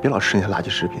别老吃那些垃圾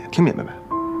食品，听明白没？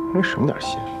还省点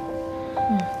心。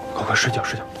快睡觉，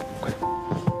快点。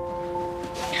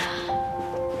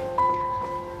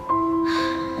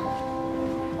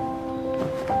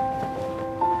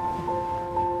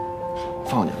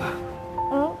放进来。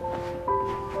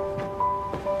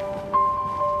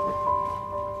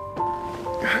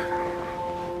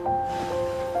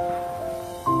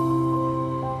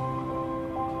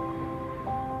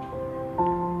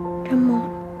真吗？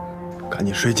赶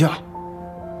紧睡觉。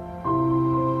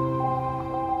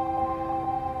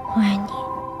我爱你。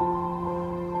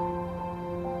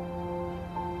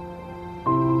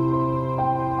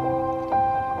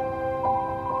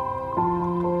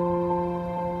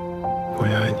我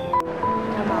也爱你。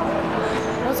干嘛？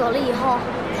我走了以后，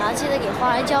你要记得给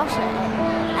花儿浇水，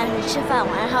按时吃饭，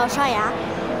晚上还要刷牙，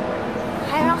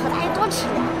还要让何大爷多吃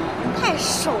点，太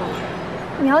瘦了。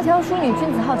苗条淑女，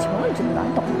君子好逑，你知不知道？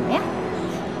你懂什么呀？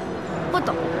不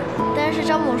懂，但是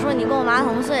张某说你跟我妈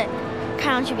同岁，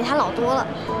看上去比她老多了。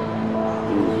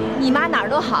你妈哪儿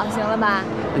都好，行了吧？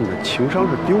你的情商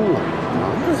是丢了，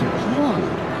这怎么说呢？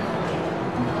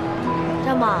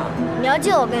张某，你要记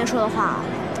得我跟你说的话啊。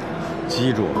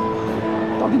记住了，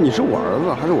到底你是我儿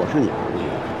子还是我是你儿子？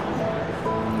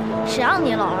谁让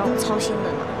你老让我操心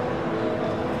的呢？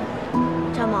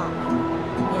张某，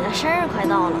你的生日快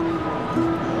到了，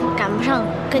赶不上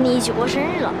跟你一起过生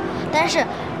日了，但是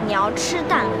你要吃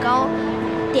蛋糕、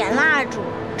点蜡烛、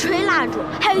吹蜡烛，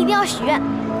还有一定要许愿。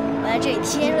我在这里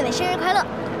提前祝你生日快乐。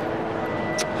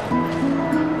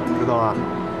知道了。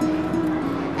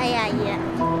哎呀爷，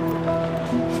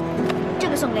这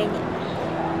个送给你。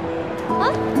啊，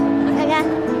我看看。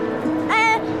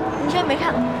哎，你却没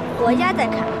看，回家再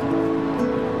看。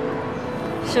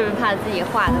是不是怕自己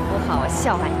画的不好，我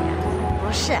笑话你啊？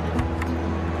不是。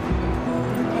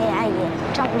哎，阿姨，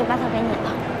账我就把它给你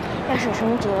了。要是有什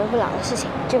么解决不了的事情，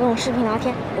就跟我视频聊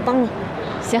天，我帮你。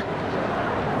行。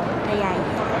哎，阿姨，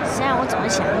虽然我总是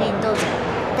想跟你斗嘴，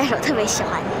但是我特别喜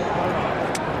欢你。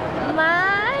妈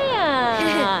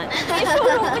呀！你说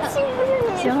我不亲不是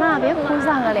你。行了，别哭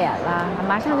丧个脸了，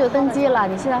马上就登基了，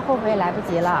你现在后悔也来不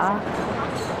及了啊！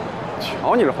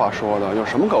瞧你这话说的，有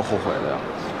什么可后悔的呀？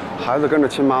孩子跟着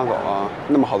亲妈走啊，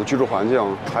那么好的居住环境，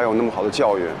还有那么好的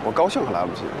教育，我高兴还来不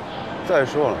及。再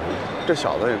说了，这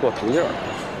小子也够疼劲儿的。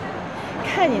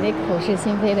看你那口是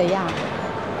心非的样子。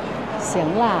行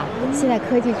了，现在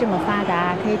科技这么发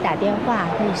达，可以打电话，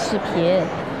可以视频。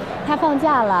他放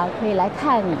假了可以来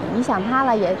看你，你想他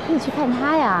了也可以去看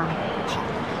他呀。好，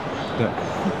对，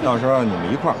到时候你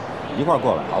们一块儿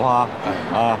过来，好不好？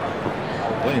啊，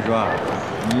我跟你说啊，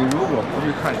你如果不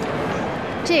去看你，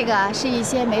这个是一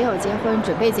些没有结婚、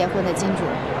准备结婚的金主，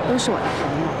都是我的朋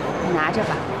友，你拿着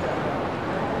吧。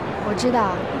我知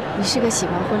道你是个喜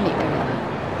欢婚礼的人，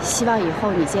希望以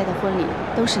后你结的婚礼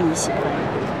都是你喜欢的，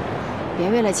别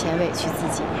为了钱委屈自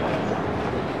己。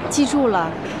记住了。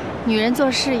女人做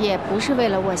事业不是为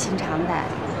了卧薪尝胆，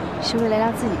是为了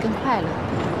让自己更快乐。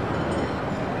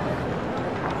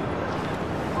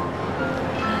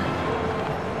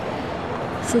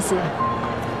谢谢，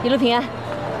一路平安，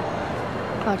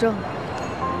保重。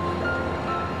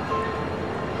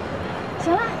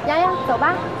行了，洋洋，走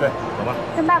吧。对，走吧。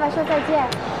跟爸爸说再见。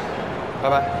拜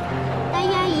拜。大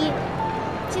姨阿姨，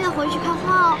记得回去看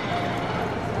画哦。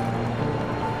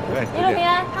一路平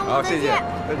安，好，谢谢，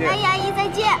再见。大姨阿姨再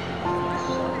见。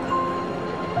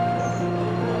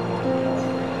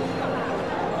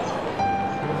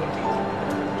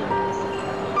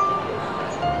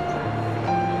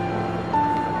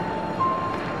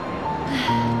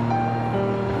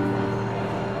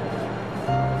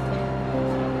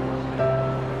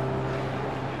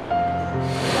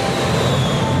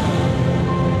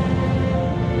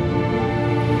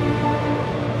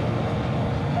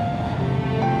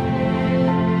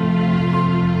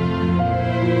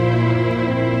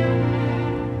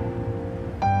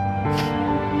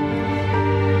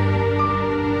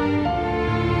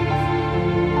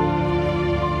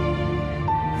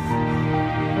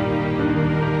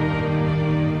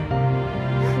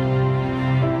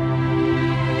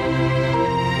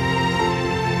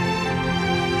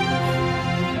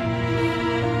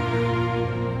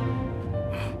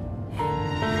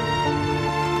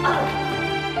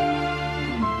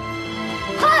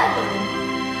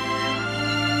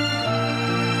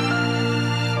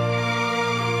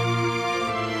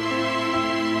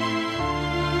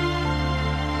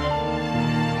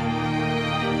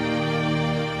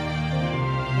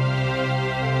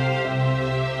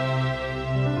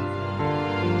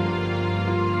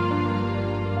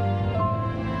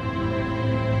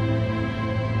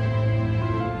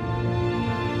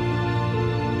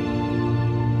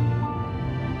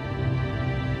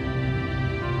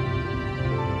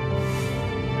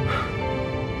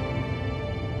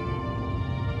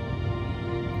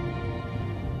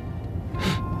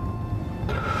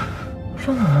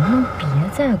说你能不能别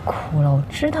再哭了？我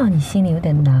知道你心里有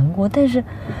点难过，但是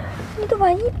你都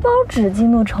把一包纸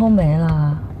巾都抽没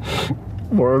了。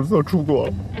我儿子出国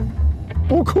了，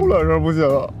我哭两声不行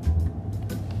啊？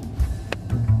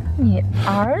你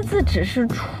儿子只是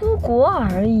出国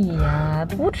而已呀，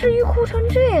不至于哭成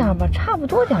这样吧？差不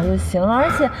多点就行了。而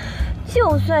且，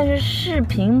就算是视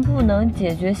频不能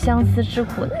解决相思之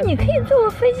苦，那你可以坐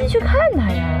个飞机去看他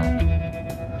呀。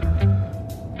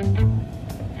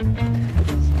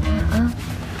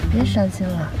别伤心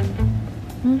了，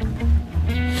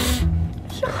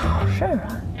是好事儿啊。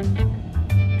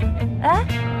哎，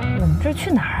我们这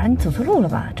去哪儿啊？你走错路了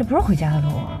吧？这不是回家的路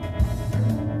啊。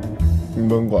你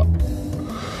甭管，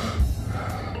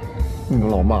你能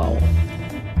老骂我，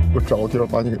我找个地儿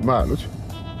把你给卖了去。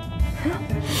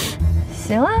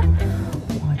行啊，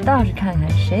我倒是看看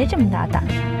谁这么大胆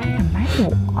子还敢买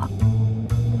我。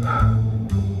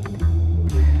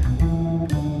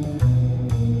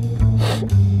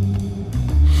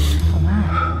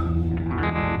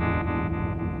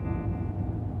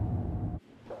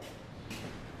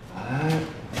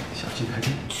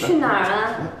去哪儿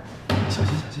啊？小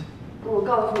心小心！我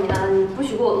告诉你啊，你不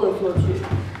许给我恶作剧，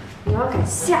你要敢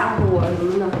吓唬我什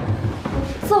么的，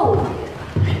我揍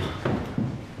你！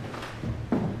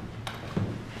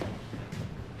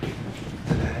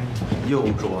再来，右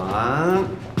转，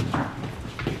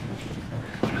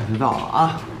看得到了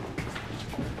啊！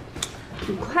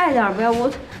你快点呗，我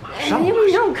马上！你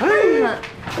让我看看。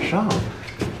马上！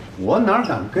我哪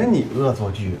敢跟你恶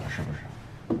作剧啊？是不是？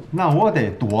那我得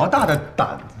多大的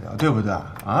胆子呀，对不对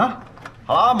啊？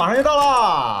好了，马上就到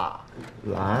了，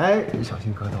来，你小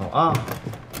心磕头啊！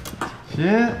小心，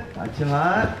来进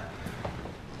来。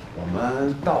我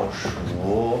们倒数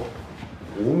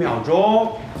5秒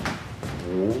钟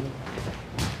，5、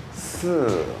4、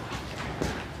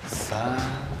3、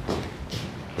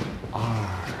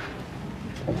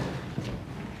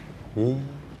2、1。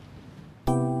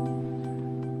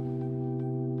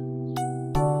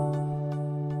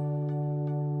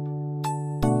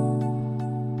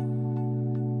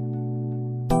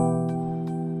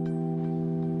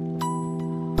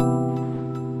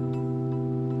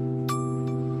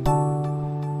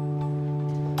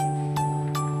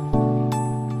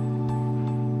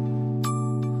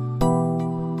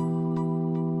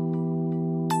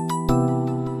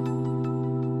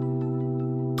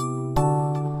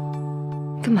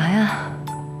干嘛呀？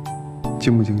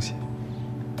惊不惊喜？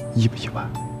意不意外？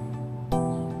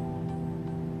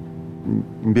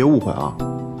你别误会啊，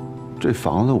这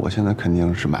房子我现在肯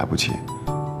定是买不起，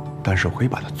但是我可以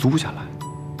把它租下来。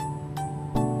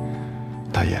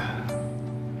大爷，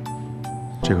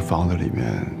这个房子里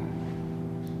面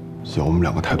有我们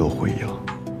2个太多回忆了，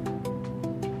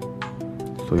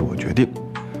所以我决定，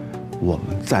我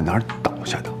们在哪儿倒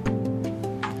下的，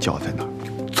就要在哪儿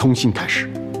重新开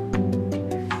始。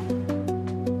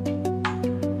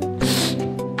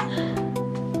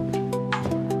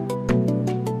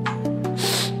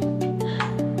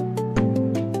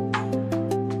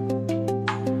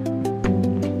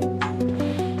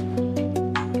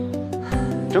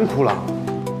真哭了？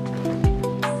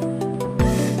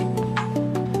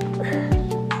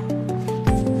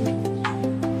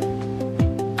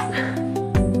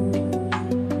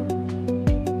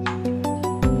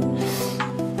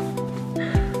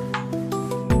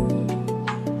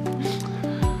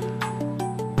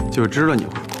就知道你会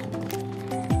哭，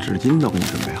纸巾都给你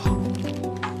准备好，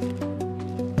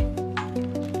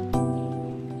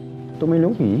都没流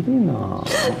鼻涕呢。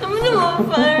怎么这么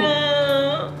烦人啊？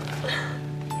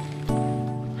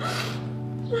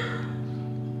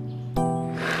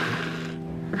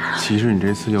其实你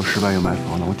这次又失败又买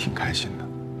房了，我挺开心的，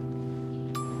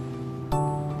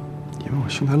因为我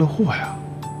幸灾乐祸呀。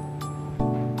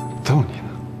揍你呢！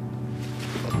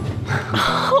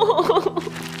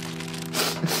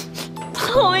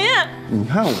讨厌！你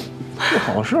看我不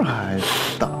好事还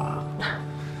打。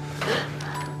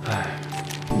哎，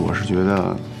我是觉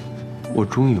得我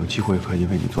终于有机会可以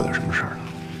为你做点什么事儿了。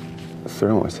虽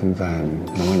然我现在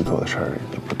能为你做的事儿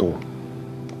也不多，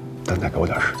但再给我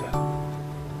点时间。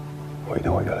我一定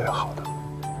会越来越好的，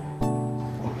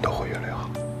我们都会越来越好。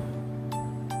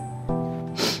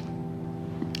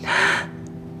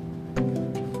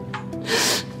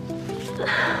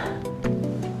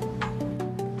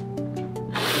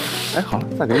哎，好了，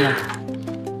再给你两，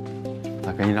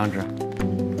再给你一张纸。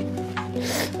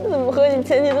你怎么和你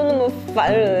前妻都那么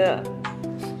烦人呀？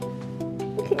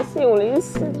你可以心有灵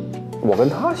犀。我跟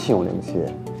他心有灵犀。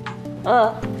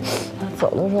他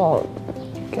走的时候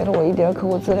给了我一叠客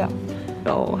户资料。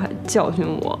然后还教训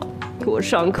我，给我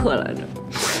上课来着。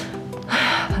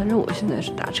哎，反正我现在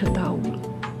是大彻大悟了。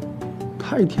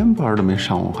他一天班都没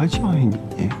上，我还教育你？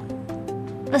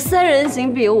那3人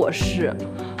行必有我师。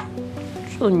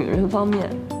做女人方面，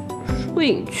舒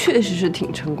颖确实是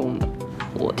挺成功的，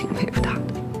我挺佩服她的。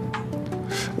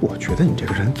我觉得你这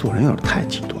个人做人有点太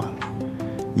极端了。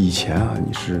以前啊，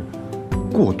你是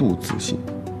过度自信，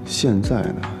现在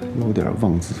呢有点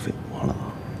妄自菲薄了，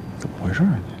怎么回事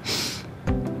啊你？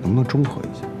能不能中和一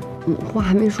下？话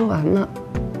还没说完呢。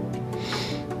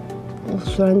我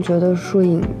虽然觉得舒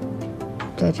颖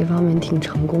在这方面挺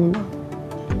成功的，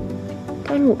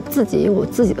但是我自己有我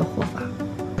自己的活法，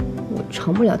我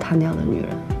成不了她那样的女人，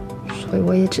所以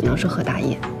我也只能是何大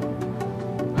爷。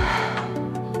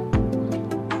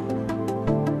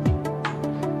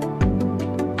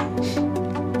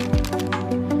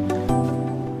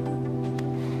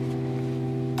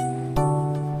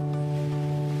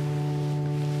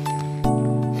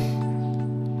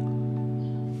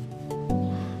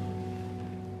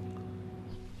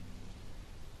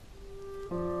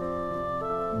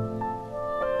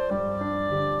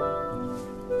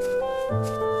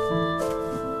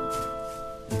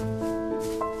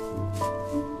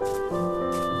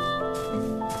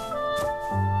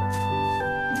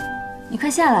你快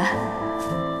下来，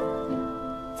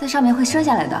在上面会摔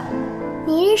下来的。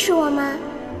你认识我吗？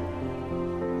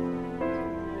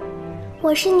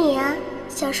我是你啊，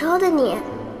小时候的你。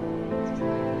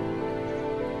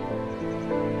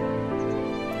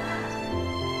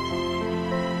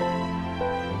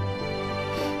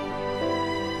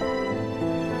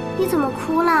你怎么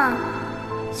哭了？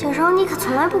小时候你可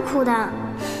从来不哭的。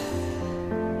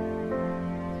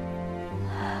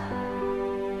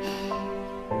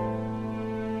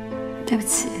对不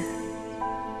起，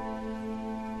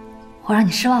我让你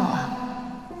失望了。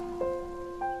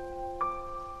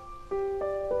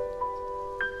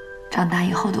长大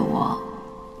以后的我，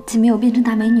既没有变成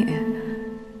大美女，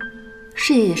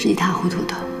事业也是一塌糊涂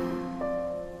的，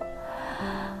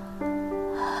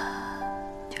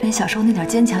就连小时候那点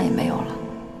坚强也没有了。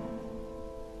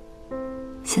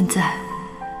现在，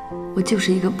我就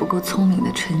是一个不够聪明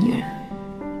的蠢女人。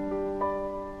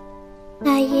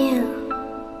大叶，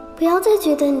不要再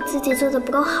觉得你自己做的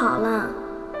不够好了。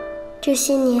这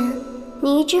些年，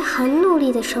你一直很努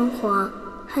力的生活，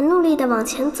很努力的往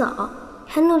前走，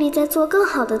很努力在做更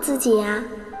好的自己呀。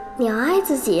你要爱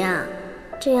自己呀，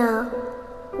这样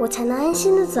我才能安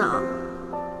心的走。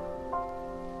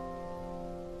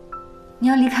你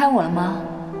要离开我了吗？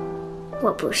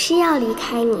我不是要离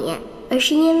开你，而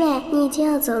是因为你已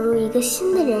经要走入一个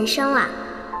新的人生了，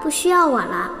不需要我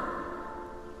了。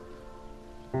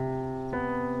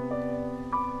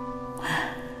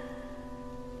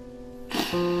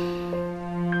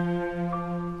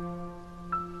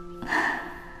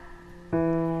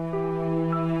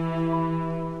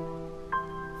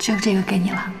只有这个给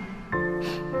你了，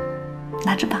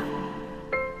拿着吧。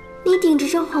你顶着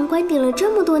这皇冠顶了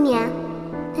这么多年，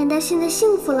难道现在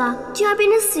幸福了就要变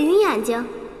成死鱼眼睛，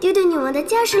丢丢女王的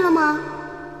架势了吗？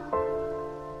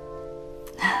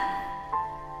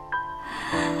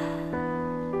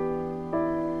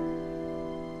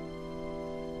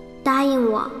答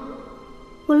应我，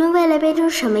无论未来变成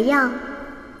什么样，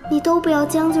你都不要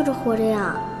将就着活着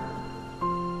呀。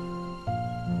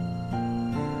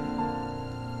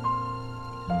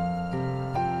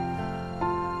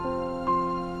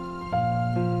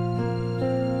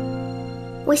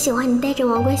我喜欢你戴着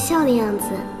王冠笑的样子。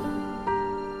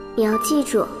你要记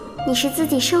住，你是自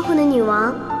己生活的女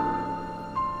王。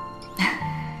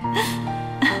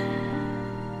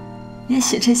也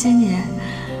许这些年，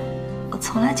我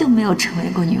从来就没有成为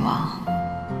过女王，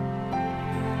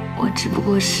我只不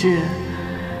过是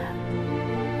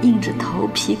硬着头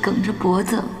皮、梗着脖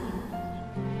子，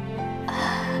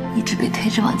一直被推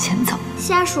着往前走。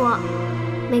瞎说！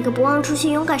每个不忘初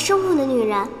心、勇敢生活的女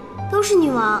人，都是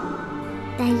女王。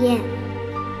大雁，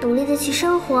努力的去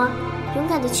生活，勇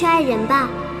敢的去爱人吧，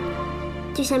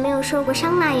就像没有受过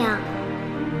伤那样，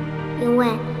因为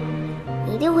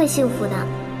你一定会幸福的。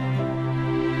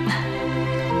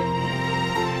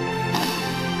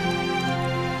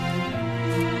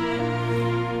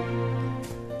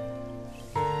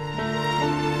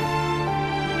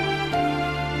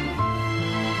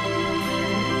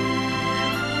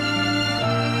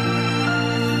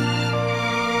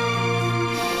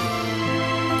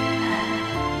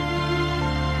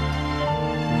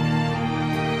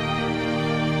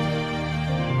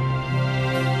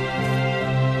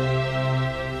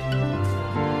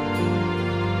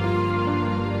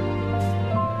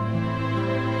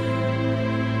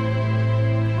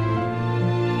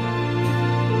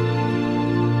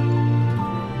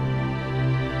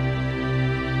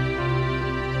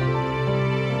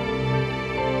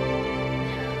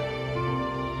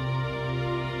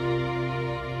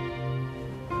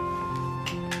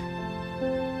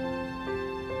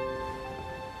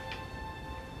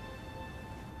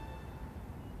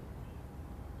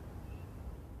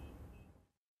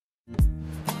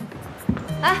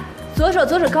哎，左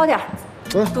手高点，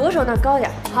左手那高点，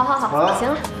好，行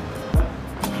了。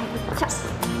下。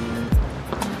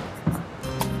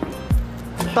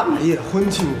大业婚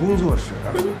庆工作室，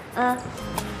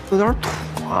有点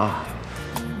土啊。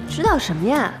知道什么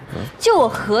呀？就我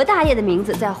何大业的名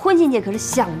字在婚庆界可是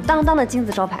响当当的金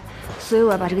字招牌，所以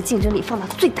我要把这个竞争力放到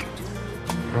最大。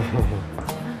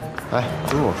哎，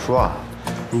听我说啊，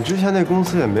你之前那公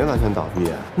司也没完全倒闭，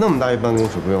那么大一办公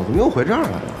室不用，怎么又回这儿来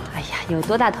了？哎呀，有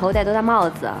多大头戴多大帽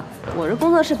子啊！我这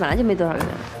工作室本来就没多少人，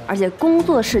而且工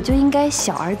作室就应该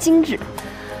小而精致。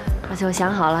而且我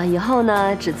想好了，以后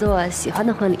呢只做喜欢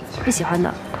的婚礼，不喜欢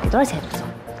的给多少钱就做。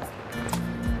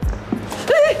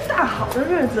大好的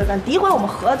日子敢诋毁我们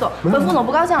何总，本副总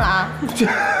不高兴了啊！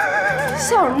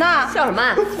笑什么呢？笑什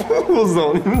么？副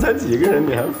总，你们才几个人，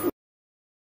你还？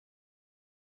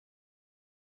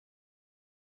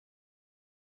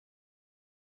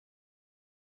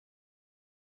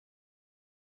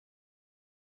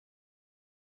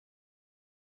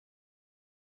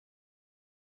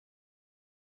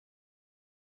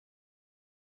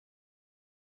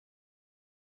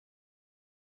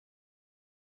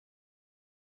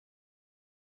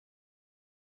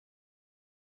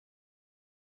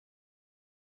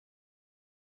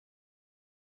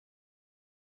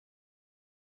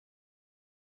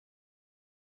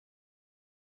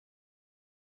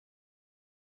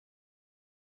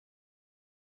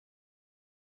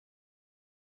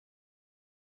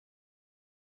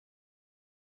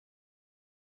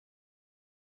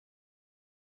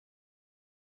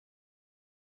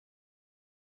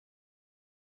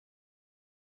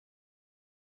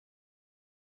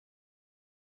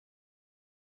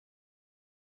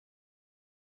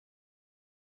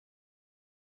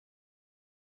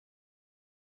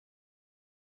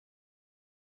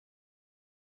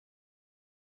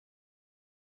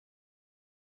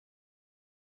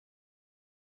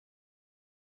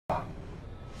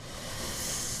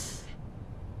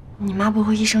你妈不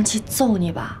会一生气揍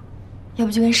你吧？要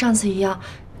不就跟上次一样，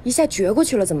一下撅过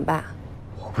去了怎么办？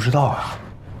我不知道啊。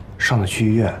上次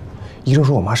去医院，医生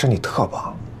说我妈身体特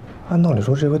棒。按道理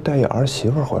说，这回带一儿媳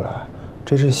妇回来，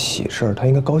这是喜事，她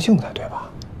应该高兴才对吧？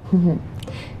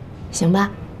行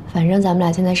吧，反正咱们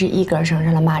俩现在是一根绳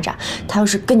上的蚂蚱，他要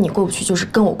是跟你过不去，就是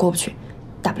跟我过不去，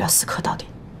大不了死磕到底。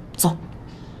走，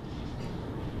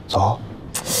走，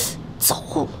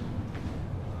走。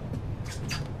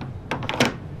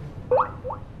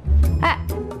哎，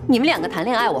你们两个谈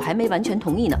恋爱，我还没完全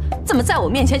同意呢，怎么在我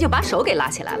面前就把手给拉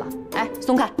起来了？哎，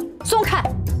松开，松开！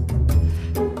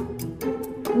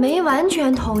没完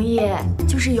全同意，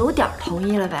就是有点同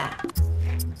意了呗。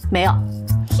没有，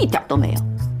一点都没有。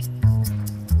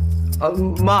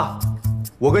妈，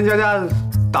我跟佳佳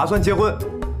打算结婚。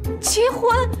结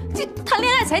婚？这谈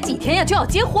恋爱才几天呀，就要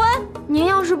结婚？您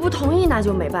要是不同意，那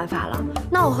就没办法了。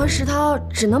那我和石涛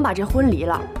只能把这婚离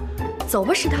了。走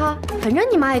吧，石涛，反正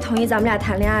你妈也同意咱们俩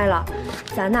谈恋爱了，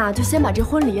咱呐就先把这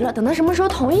婚离了，等她什么时候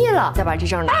同意了，再把这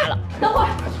证拿了。等会儿。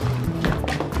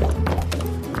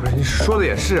不是，你说的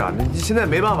也是啊，你现在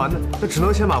没办法，那只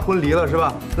能先把婚离了，是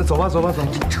吧？那走吧，走吧，走吧。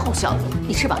这臭小子，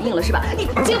你翅膀硬了是吧？你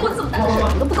结婚这么大的事，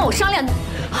你都不跟我商量。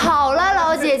好了，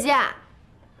老姐姐，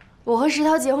我和石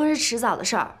涛结婚是迟早的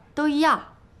事儿，都一样。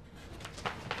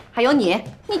还有你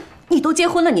都结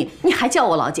婚了，你还叫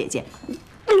我老姐姐，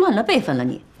乱了辈分了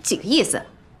你，几个意思？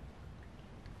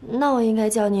那我应该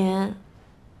叫您，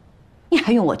你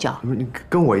还用我叫？不是，你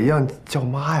跟我一样叫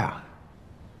妈呀。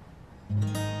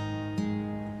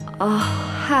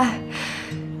嗨，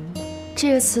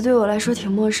这个词对我来说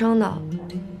挺陌生的，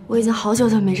我已经好久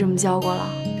都没这么叫过了。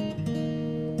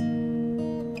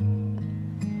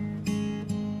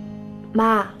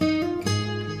妈，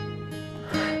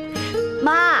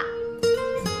妈，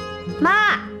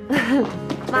妈，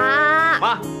妈，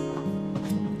妈。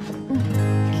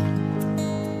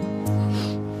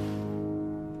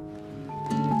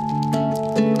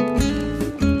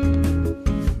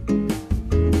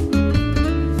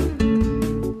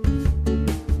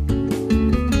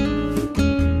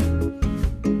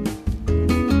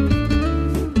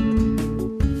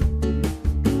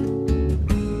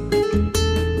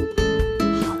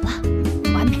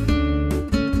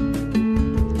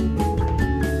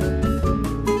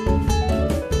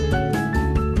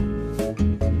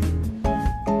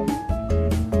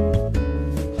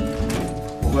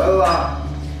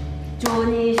祝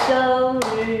你生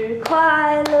日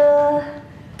快乐，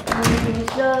祝你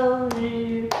生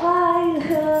日快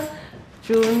乐，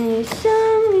祝你生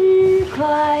日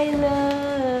快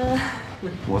乐。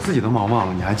我自己都忙忘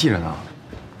了，你还记着呢？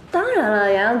当然了，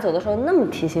洋洋走的时候那么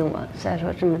提醒我。再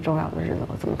说这么重要的日子，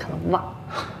我怎么可能忘？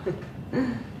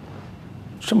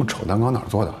这么丑蛋糕哪儿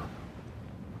做的？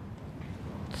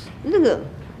那个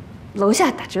楼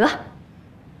下打折。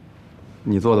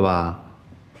你做的吧？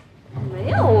没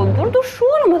有，我不是都说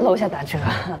了吗？楼下打折。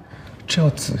这要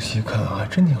仔细看，还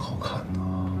真挺好看的。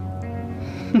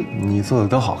你做的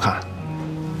都好看。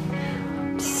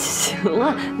行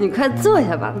了，你快坐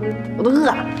下吧，我都饿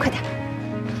了，快点。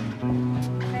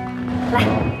来，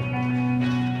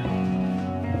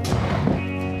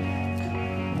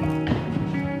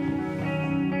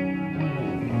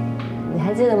你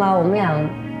还记得吗？我们俩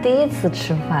第一次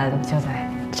吃饭就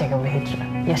在这个位置，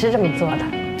也是这么做的。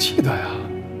记得呀。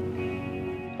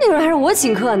那会儿还是我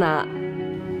请客呢。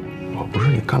我不是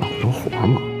你干了好多活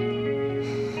吗？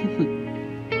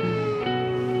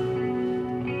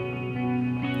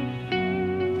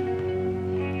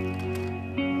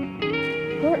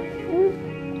不是，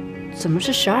怎么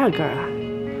是12根啊？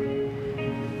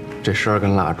这12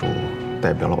根蜡烛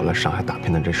代表了我来上海打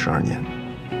拼的这12年。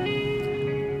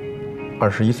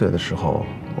21岁的时候，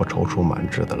我踌躇满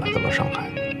志地来到了上海，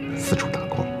四处打工。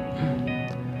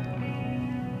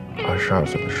22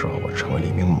岁的时候，我成为了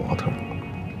一名模特，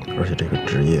而且这个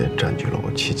职业占据了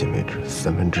我迄今为止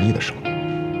1/3的生活。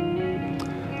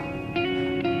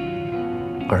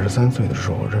23岁的时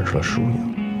候，我认识了舒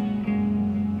颖。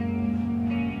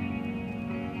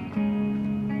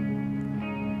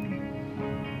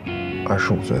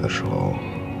25岁的时候，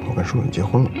我跟舒颖结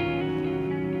婚了。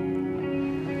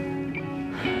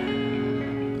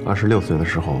26岁的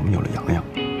时候，我们有了洋洋。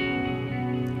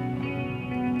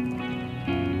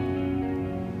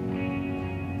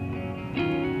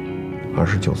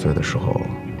29岁的时候，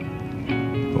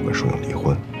我跟舒颖离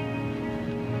婚。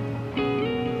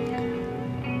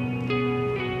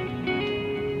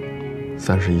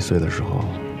31岁的时候，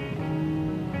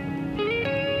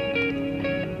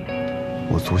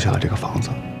我租下了这个房子。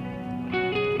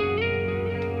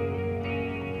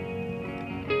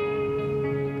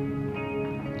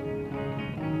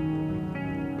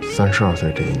32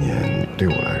岁这一年对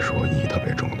我来说意义特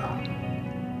别重大。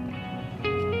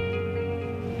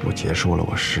我结束了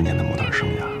我10年的模特生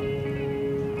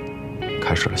涯，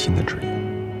开始了新的职业。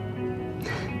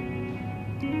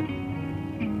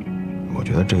我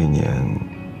觉得这一年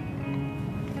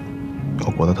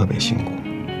我过得特别辛苦，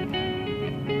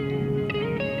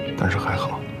但是还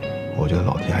好，我觉得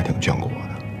老天还挺眷顾我的。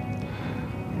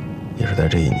也是在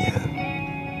这一年，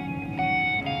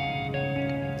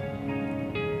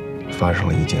发生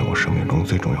了一件我生命中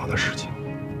最重要的事情，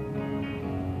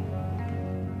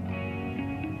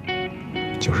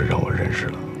就是让我认识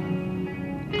了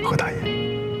何大爷。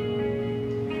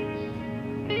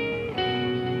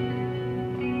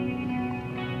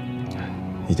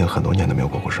已经很多年都没有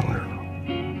过生日了。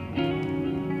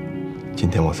今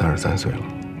天我33岁了，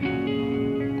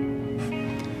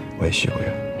我也许过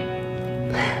愿。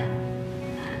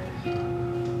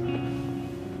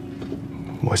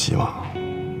我希望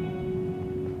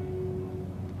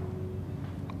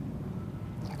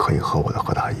可以和我的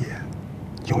何大爷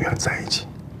永远在一起。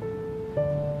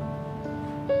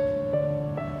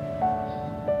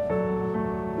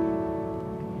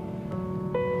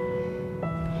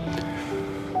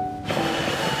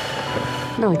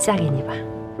那我嫁给你吧。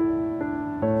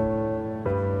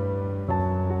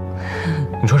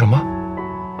你说什么？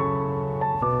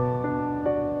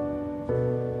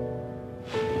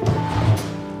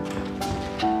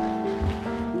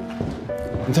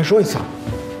你再说一次，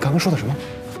刚刚说的什么？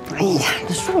哎呀，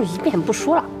你说了一遍不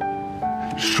说了。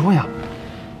说呀，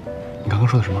你刚刚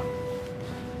说的什么？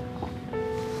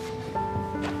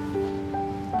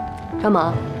张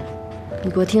萌，你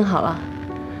给我听好了，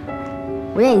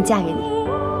我愿意嫁给你。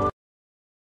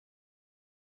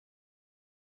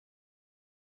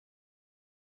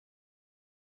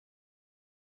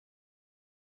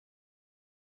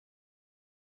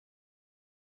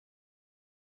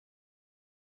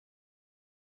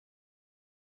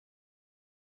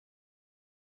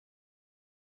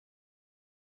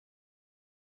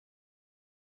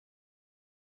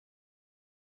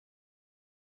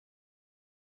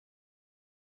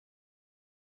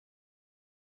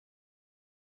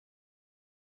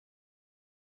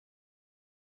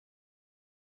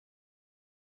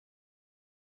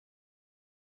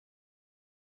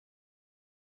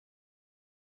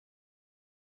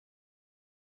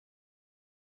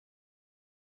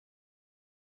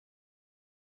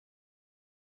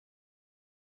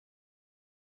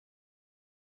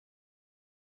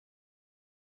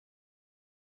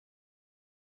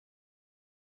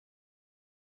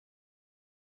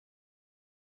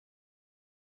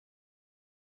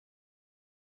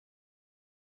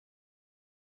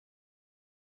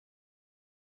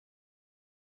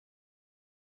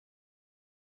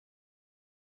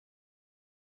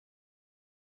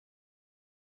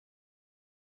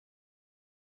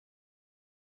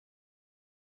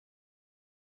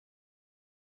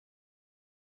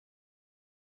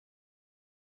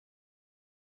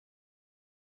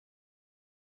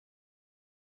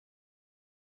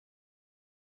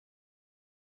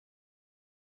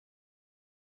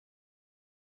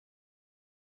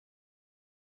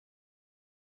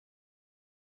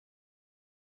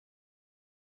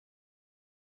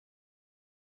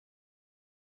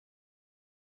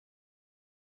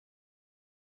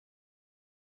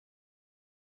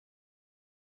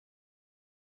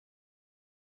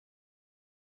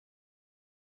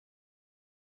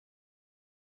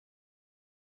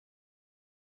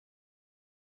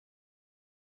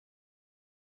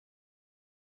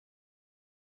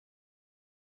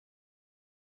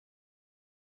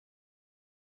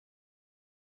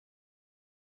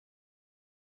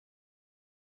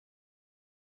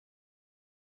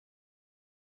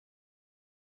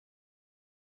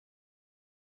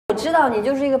我知道你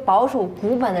就是一个保守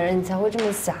古板的人，你才会这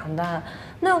么想的。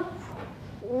那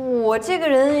我这个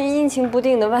人阴晴不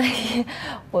定的，万一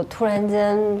我突然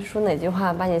间说哪句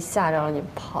话把你吓着了，你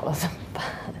跑了怎么办？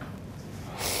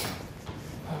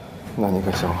那你可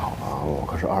想好了，我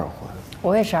可是2婚。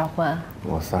我也是2婚。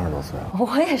我30多岁了。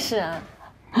我也是啊。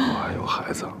我还有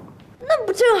孩子。那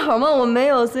不正好吗？我没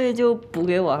有，所以就补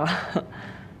给我了。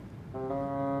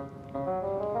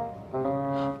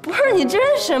不是你这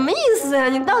是什么意思呀？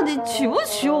你到底娶不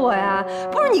娶我呀？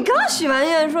不是你刚许完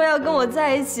愿说要跟我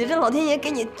在一起，这老天爷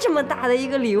给你这么大的一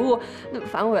个礼物，那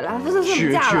反悔了，不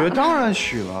嫁了。娶当然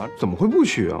娶了，怎么会不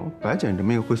娶啊？白捡这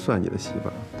么一个会算计的媳妇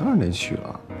儿，当然得娶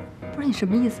了。不是你什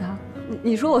么意思啊？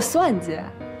你说我算计？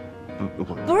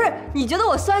不是，你觉得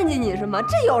我算计你是吗？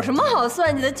这有什么好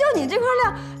算计的？就你这块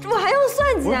料，我还用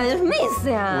算计啊？有什么意思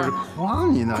呀？我是夸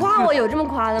你呢。夸我有这么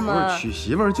夸的吗？不是娶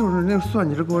媳妇儿就是那算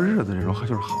计着过日子这种，就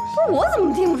是好媳妇。不是我怎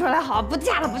么听不出来？好，不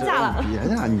嫁了，不嫁了。别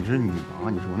呀，你是女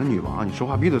王，你是我的女王，你说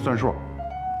话必须得算数。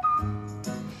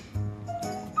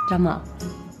张猛，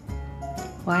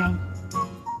我爱你。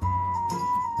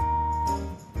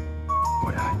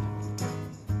我也爱你。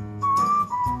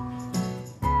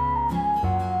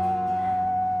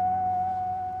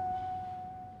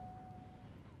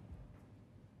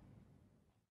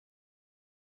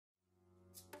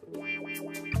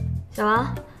小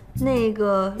王，那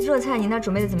个热菜你那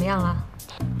准备的怎么样了？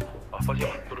啊，放心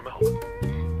吧，都准备好了。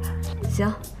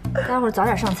行，待会儿早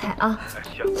点上菜啊。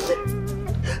行。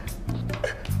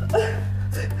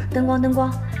灯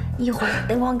光，一会儿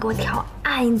灯光给我调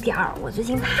暗一点儿，我最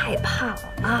近太胖了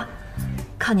啊，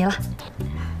靠你了。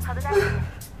好的，大姐。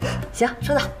行，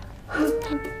收到。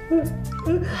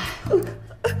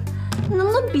能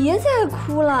不能别再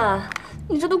哭了？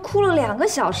你这都哭了2个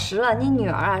小时了，你女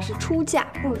儿啊是出嫁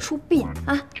不是出殡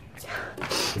啊！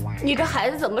你这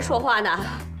孩子怎么说话呢？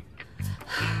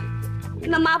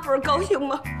那妈不是高兴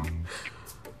吗？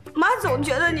妈总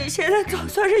觉得你现在总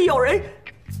算是有人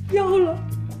要了。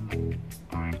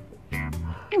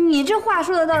你这话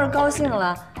说的倒是高兴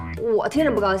了，我听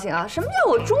着不高兴啊！什么叫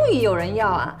我终于有人要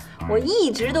啊？我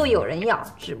一直都有人要，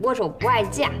只不过是我不爱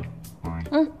嫁。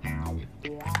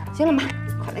行了妈，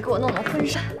快来给我弄弄婚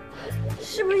纱。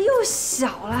是不是又小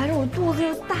了？还是我肚子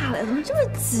又大了？怎么这么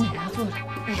紧啊？坐着。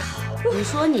哎呀，你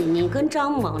说你跟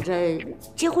张猛这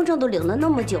结婚证都领了那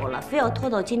么久了，非要拖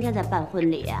到今天再办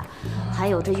婚礼，还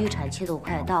有这预产期都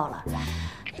快到了，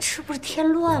你这不是添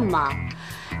乱吗？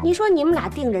你说你们俩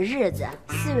定着日子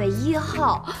4月1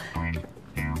号，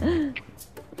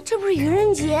这不是愚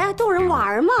人节逗人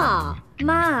玩吗？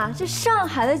妈，这上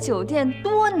海的酒店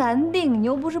多难订，你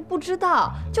又不是不知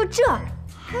道。就这。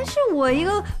还是我一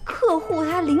个客户，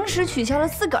他临时取消了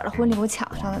自个儿的婚礼，我抢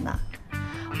上的呢。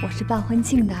我是办婚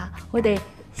庆的，我得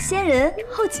先人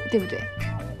后己，对不对？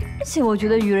而且我觉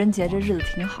得愚人节这日子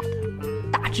挺好的，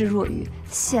大智若愚，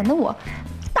显得我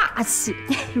大气，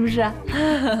是不是？哎，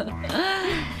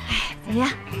怎么样？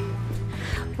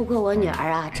不过我女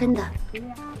儿啊，真的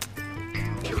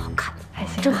挺好看，还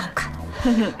行，真好看。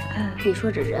你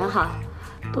说这人哈，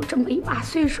都这么一把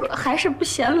岁数了，还是不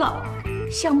显老。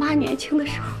像妈年轻的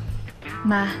时候，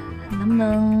妈，能不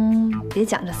能别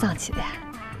讲这丧气的呀？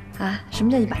啊，什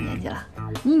么叫一把年纪了？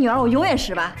你女儿我永远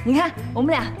18，你看我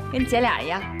们俩跟姐俩一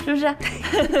样，是不是？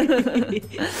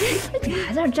你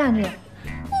还在这站着呀？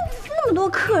那么多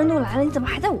客人都来了，你怎么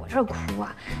还在我这儿哭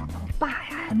啊？我爸呀，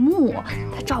还木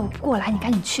他照顾不过来，你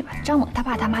赶紧去吧。张猛他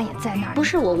爸他妈也在那儿。不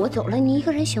是我走了，你一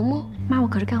个人行吗？妈，我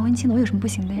可是干婚庆的，我有什么不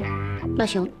行的呀？那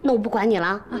行，那我不管你了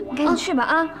啊，你赶紧去吧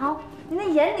啊！好。你那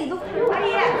眼里都……哎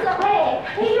呀，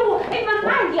哎呦，哎妈，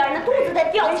慢点，那肚子再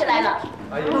吊起来了。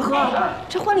老何，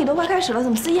这婚礼都快开始了，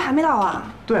怎么司仪还没到啊？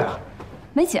对啊，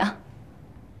没请。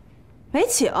没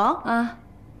请啊？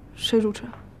谁主持？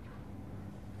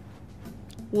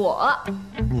我。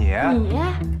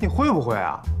你会不会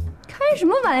啊？开什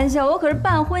么玩笑！我可是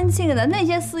办婚庆的，那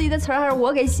些司仪的词儿还是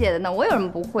我给写的呢，我有什么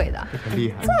不会的？很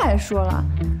厉害。再说了，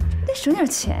得省点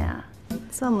钱呀。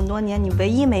这么多年，你唯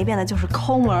一没变的就是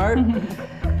抠门儿。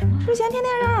之前天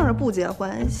天嚷嚷着不结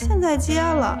婚，现在结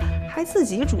了，还自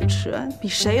己主持，比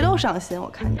谁都上心。我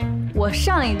看你，我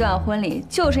上一段婚礼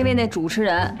就是因为那主持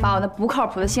人把我那不靠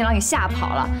谱的新郎给吓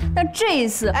跑了。但这一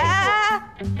次，哎，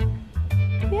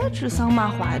别指桑骂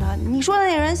槐的。你说的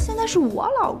那人现在是我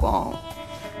老公，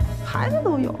孩子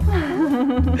都有。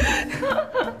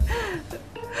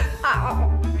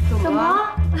怎么？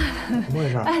怎么回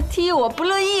事？哎，踢我不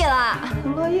乐意了，不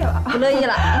乐意了，不乐意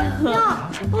了。呀，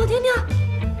我听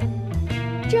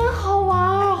听，真好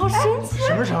玩，好神奇。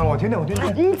什么声？我听听，我听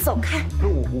听。你走开。不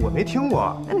是我没听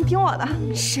过。那你听我的，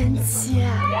神奇。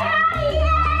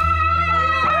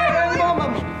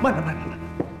慢着。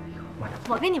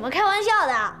我跟你们开玩笑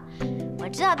的，我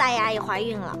知道大阿姨怀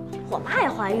孕了，我妈也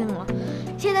怀孕了，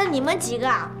现在你们几个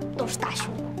啊都是大胸。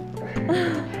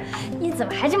你怎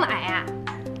么还这么矮啊？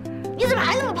你怎么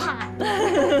还那么胖啊？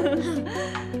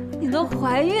你都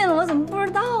怀孕了，我怎么不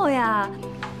知道呀？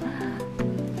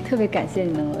特别感谢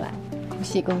你能来，恭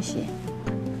喜恭喜！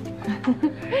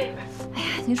哎呀，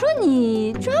你说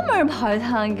你专门跑一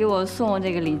趟给我送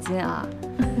这个礼金啊，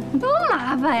多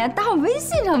麻烦呀！打我微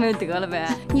信上面就得了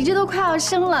呗。你这都快要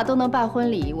生了，都能办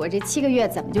婚礼，我这7个月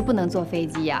怎么就不能坐飞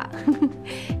机呀？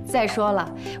再说了，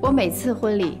我每次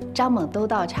婚礼张猛都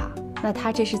到场，那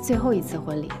他这是最后一次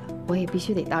婚礼了，我也必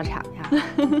须得到场呀。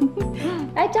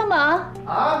哎，张猛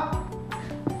啊，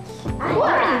过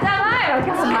来，你在外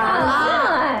边干嘛呢？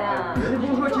人家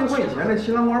不是说结婚以前这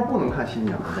新郎官不能看新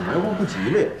娘吗？怎么又不吉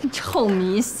利？臭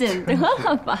迷信，得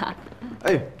了吧！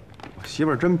哎，我媳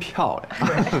妇儿真漂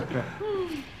亮。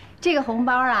这个红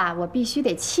包啊，我必须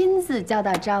得亲自交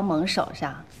到张萌手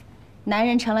上。男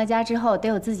人成了家之后，得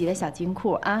有自己的小金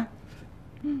库啊。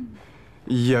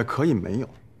也可以没有。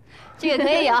这个可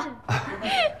以有。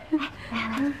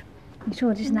你说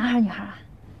我这是男孩女孩啊？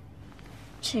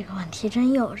这个问题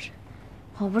真幼稚。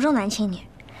我不重男轻女，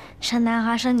生男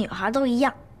孩生女孩都一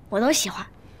样，我都喜欢。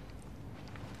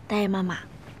大爷妈妈，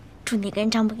祝你跟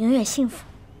张萌永远幸福。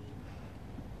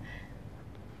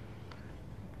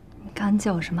你刚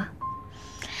叫我什么？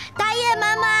大爷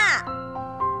妈妈。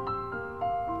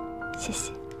谢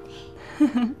谢。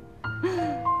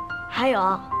还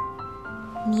有，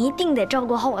你一定得照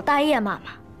顾好我大爷妈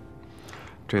妈。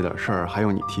这点事儿还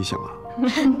用你提醒啊？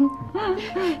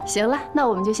行了，那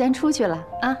我们就先出去了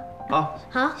啊。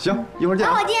好，行，一会儿见。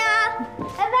等会见啊，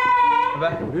拜拜。拜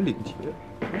拜。我这领结。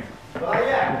何大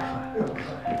爷，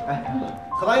哎，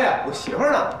何大爷，我媳妇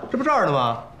儿呢？这不这儿呢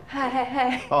吗？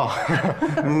嗨。哦，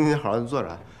你好好坐着。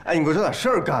哎，你给我找点事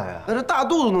儿干呀！那这大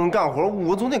肚子都能干活，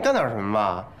我总得干点什么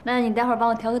吧？那你待会儿帮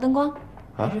我调个灯光，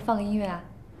还是放个音乐啊？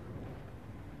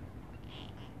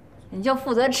你就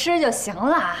负责吃就行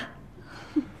了。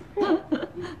不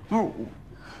是，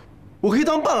我可以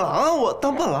当伴郎啊！我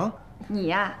当伴郎。你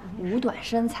呀，五短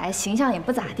身材，形象也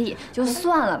不咋地，就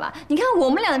算了吧。你看我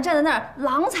们俩站在那儿，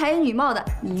郎才女貌的，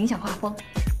你影响画风。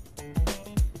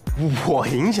我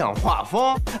影响画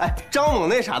风？哎，张猛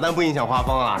那傻蛋不影响画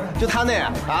风啊？就他那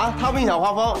样啊，他不影响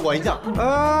画风，我影响。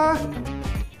哎，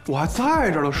我还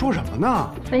在这儿了，说什么呢？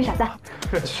分傻蛋。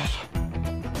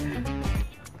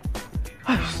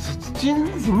哎，今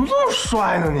天怎么这么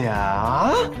帅呢你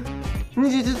啊？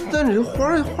你但你这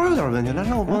花有点问题，来，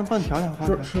让我帮你调调花。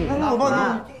是，来，我帮你。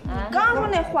刚说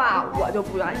那话我就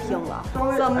不愿意听了。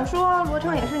怎么说罗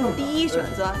畅也是你第一选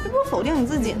择，这不是否定你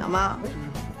自己呢吗？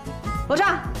罗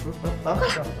畅，快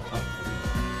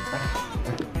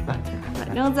来！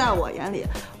反正在我眼里，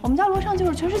我们家罗畅就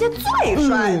是全世界最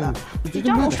帅的，比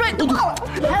张猛帅多了。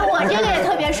哎，我这个也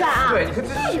特别帅啊！对，你看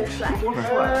这帅，多帅！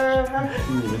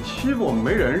你们欺负我们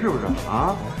没人是不是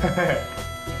啊？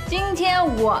今天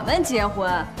我们结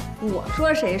婚，我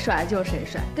说谁帅就谁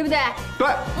帅，对不对？对。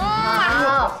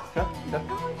好。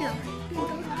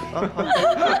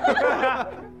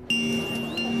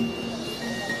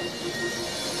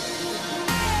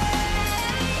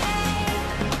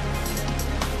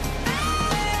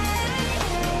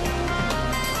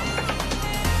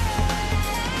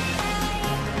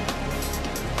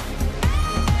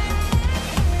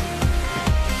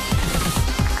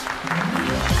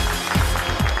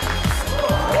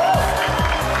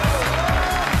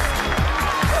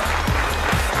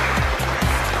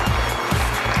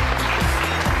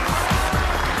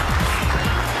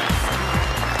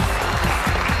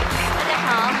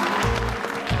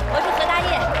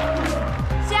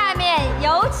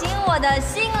我的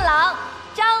新郎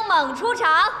张猛出场。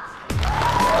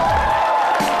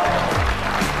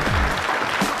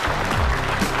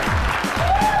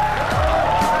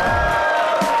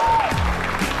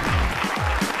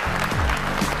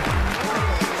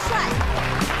帅！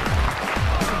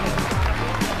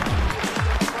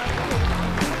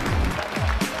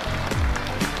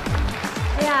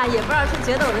哎呀，也不知道是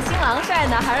觉得我的新郎帅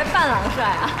呢，还是伴郎帅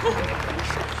啊。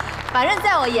反正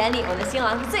在我眼里，我的新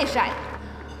郎是最帅的。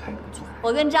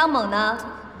我跟张猛呢，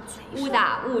误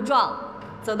打误撞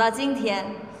走到今天，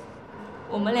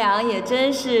我们俩也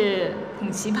真是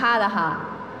挺奇葩的哈，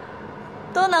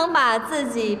都能把自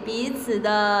己彼此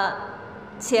的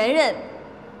前任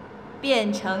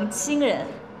变成亲人。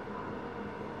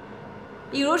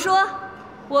比如说，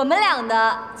我们俩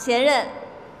的前任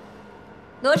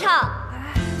罗畅、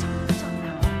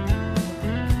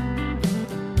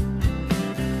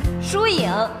舒颖。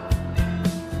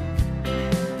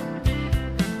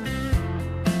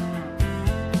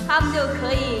他们就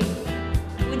可以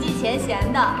不计前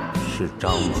嫌的是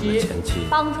张猛的前妻，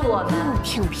帮助我们，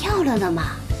挺漂亮的嘛。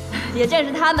也正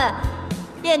是他们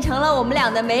变成了我们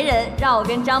俩的媒人，让我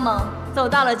跟张猛走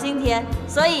到了今天。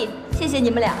所以谢谢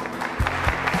你们俩。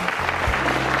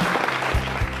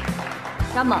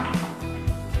张猛，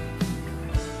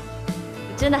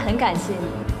我真的很感谢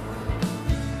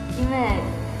你，因为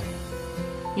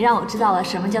你让我知道了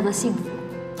什么叫做幸福。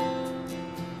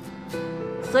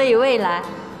所以未来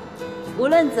无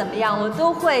论怎么样，我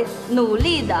都会努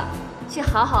力的去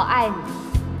好好爱你，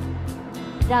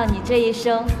让你这一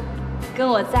生跟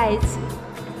我在一起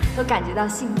都感觉到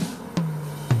幸福。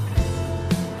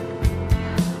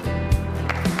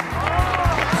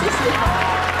谢谢。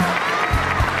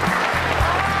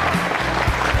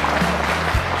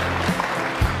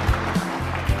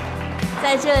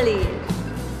在这里，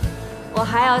我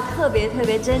还要特别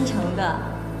真诚的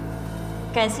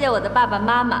感谢我的爸爸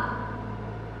妈妈。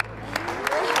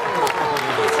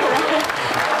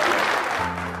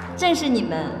正是你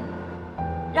们，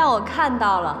让我看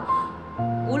到了，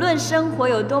无论生活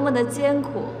有多么的艰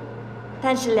苦，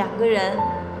但是两个人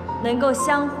能够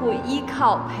相互依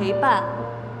靠陪伴，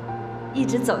一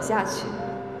直走下去。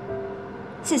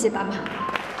谢谢爸妈。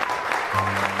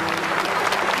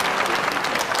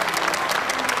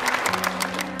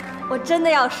我真的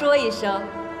要说一声，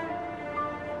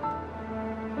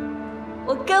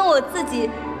我跟我自己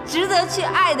值得去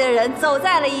爱的人走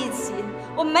在了一起，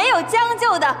我没有将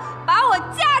就的把我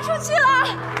嫁出去了。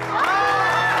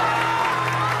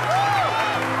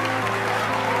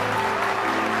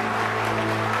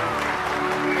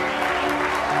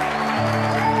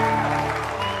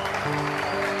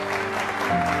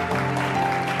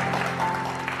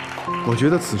我觉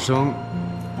得此生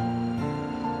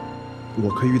我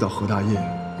可以遇到何大业，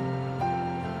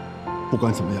不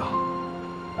管怎么样，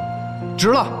值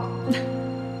了。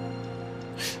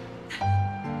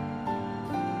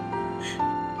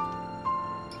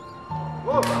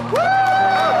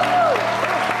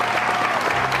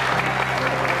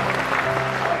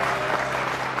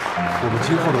我们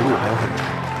今后的路还有很长，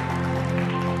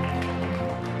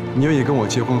你愿意跟我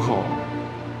结婚后，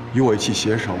与我一起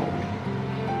携手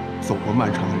走过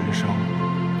漫长的人生，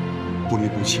不离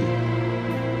不弃，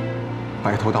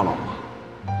白头到老吗？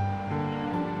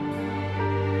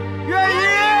愿意，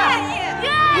愿意，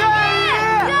愿意，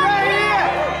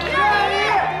愿意，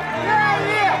愿意，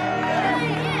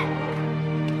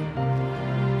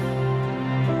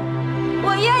我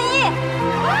愿意。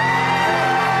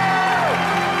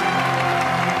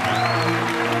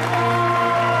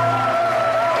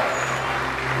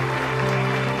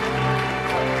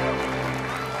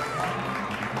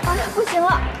不行了！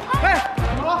哎，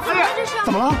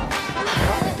怎么了？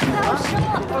快要生了！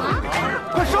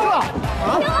快生了！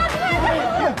停了，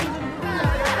快！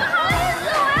不好意思，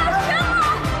我要生了！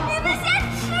你们先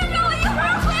吃着，我一会儿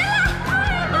回来。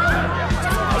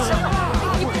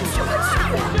你快去！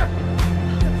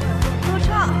我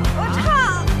唱！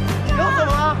又怎么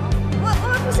了？我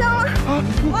不行了！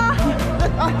快！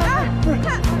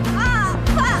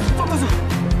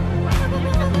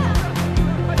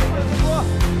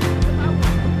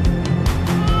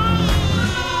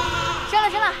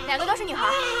走！2个都是女孩。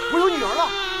我有女儿了！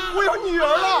我有女儿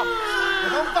了！我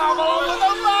当爸爸了！我当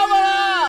爸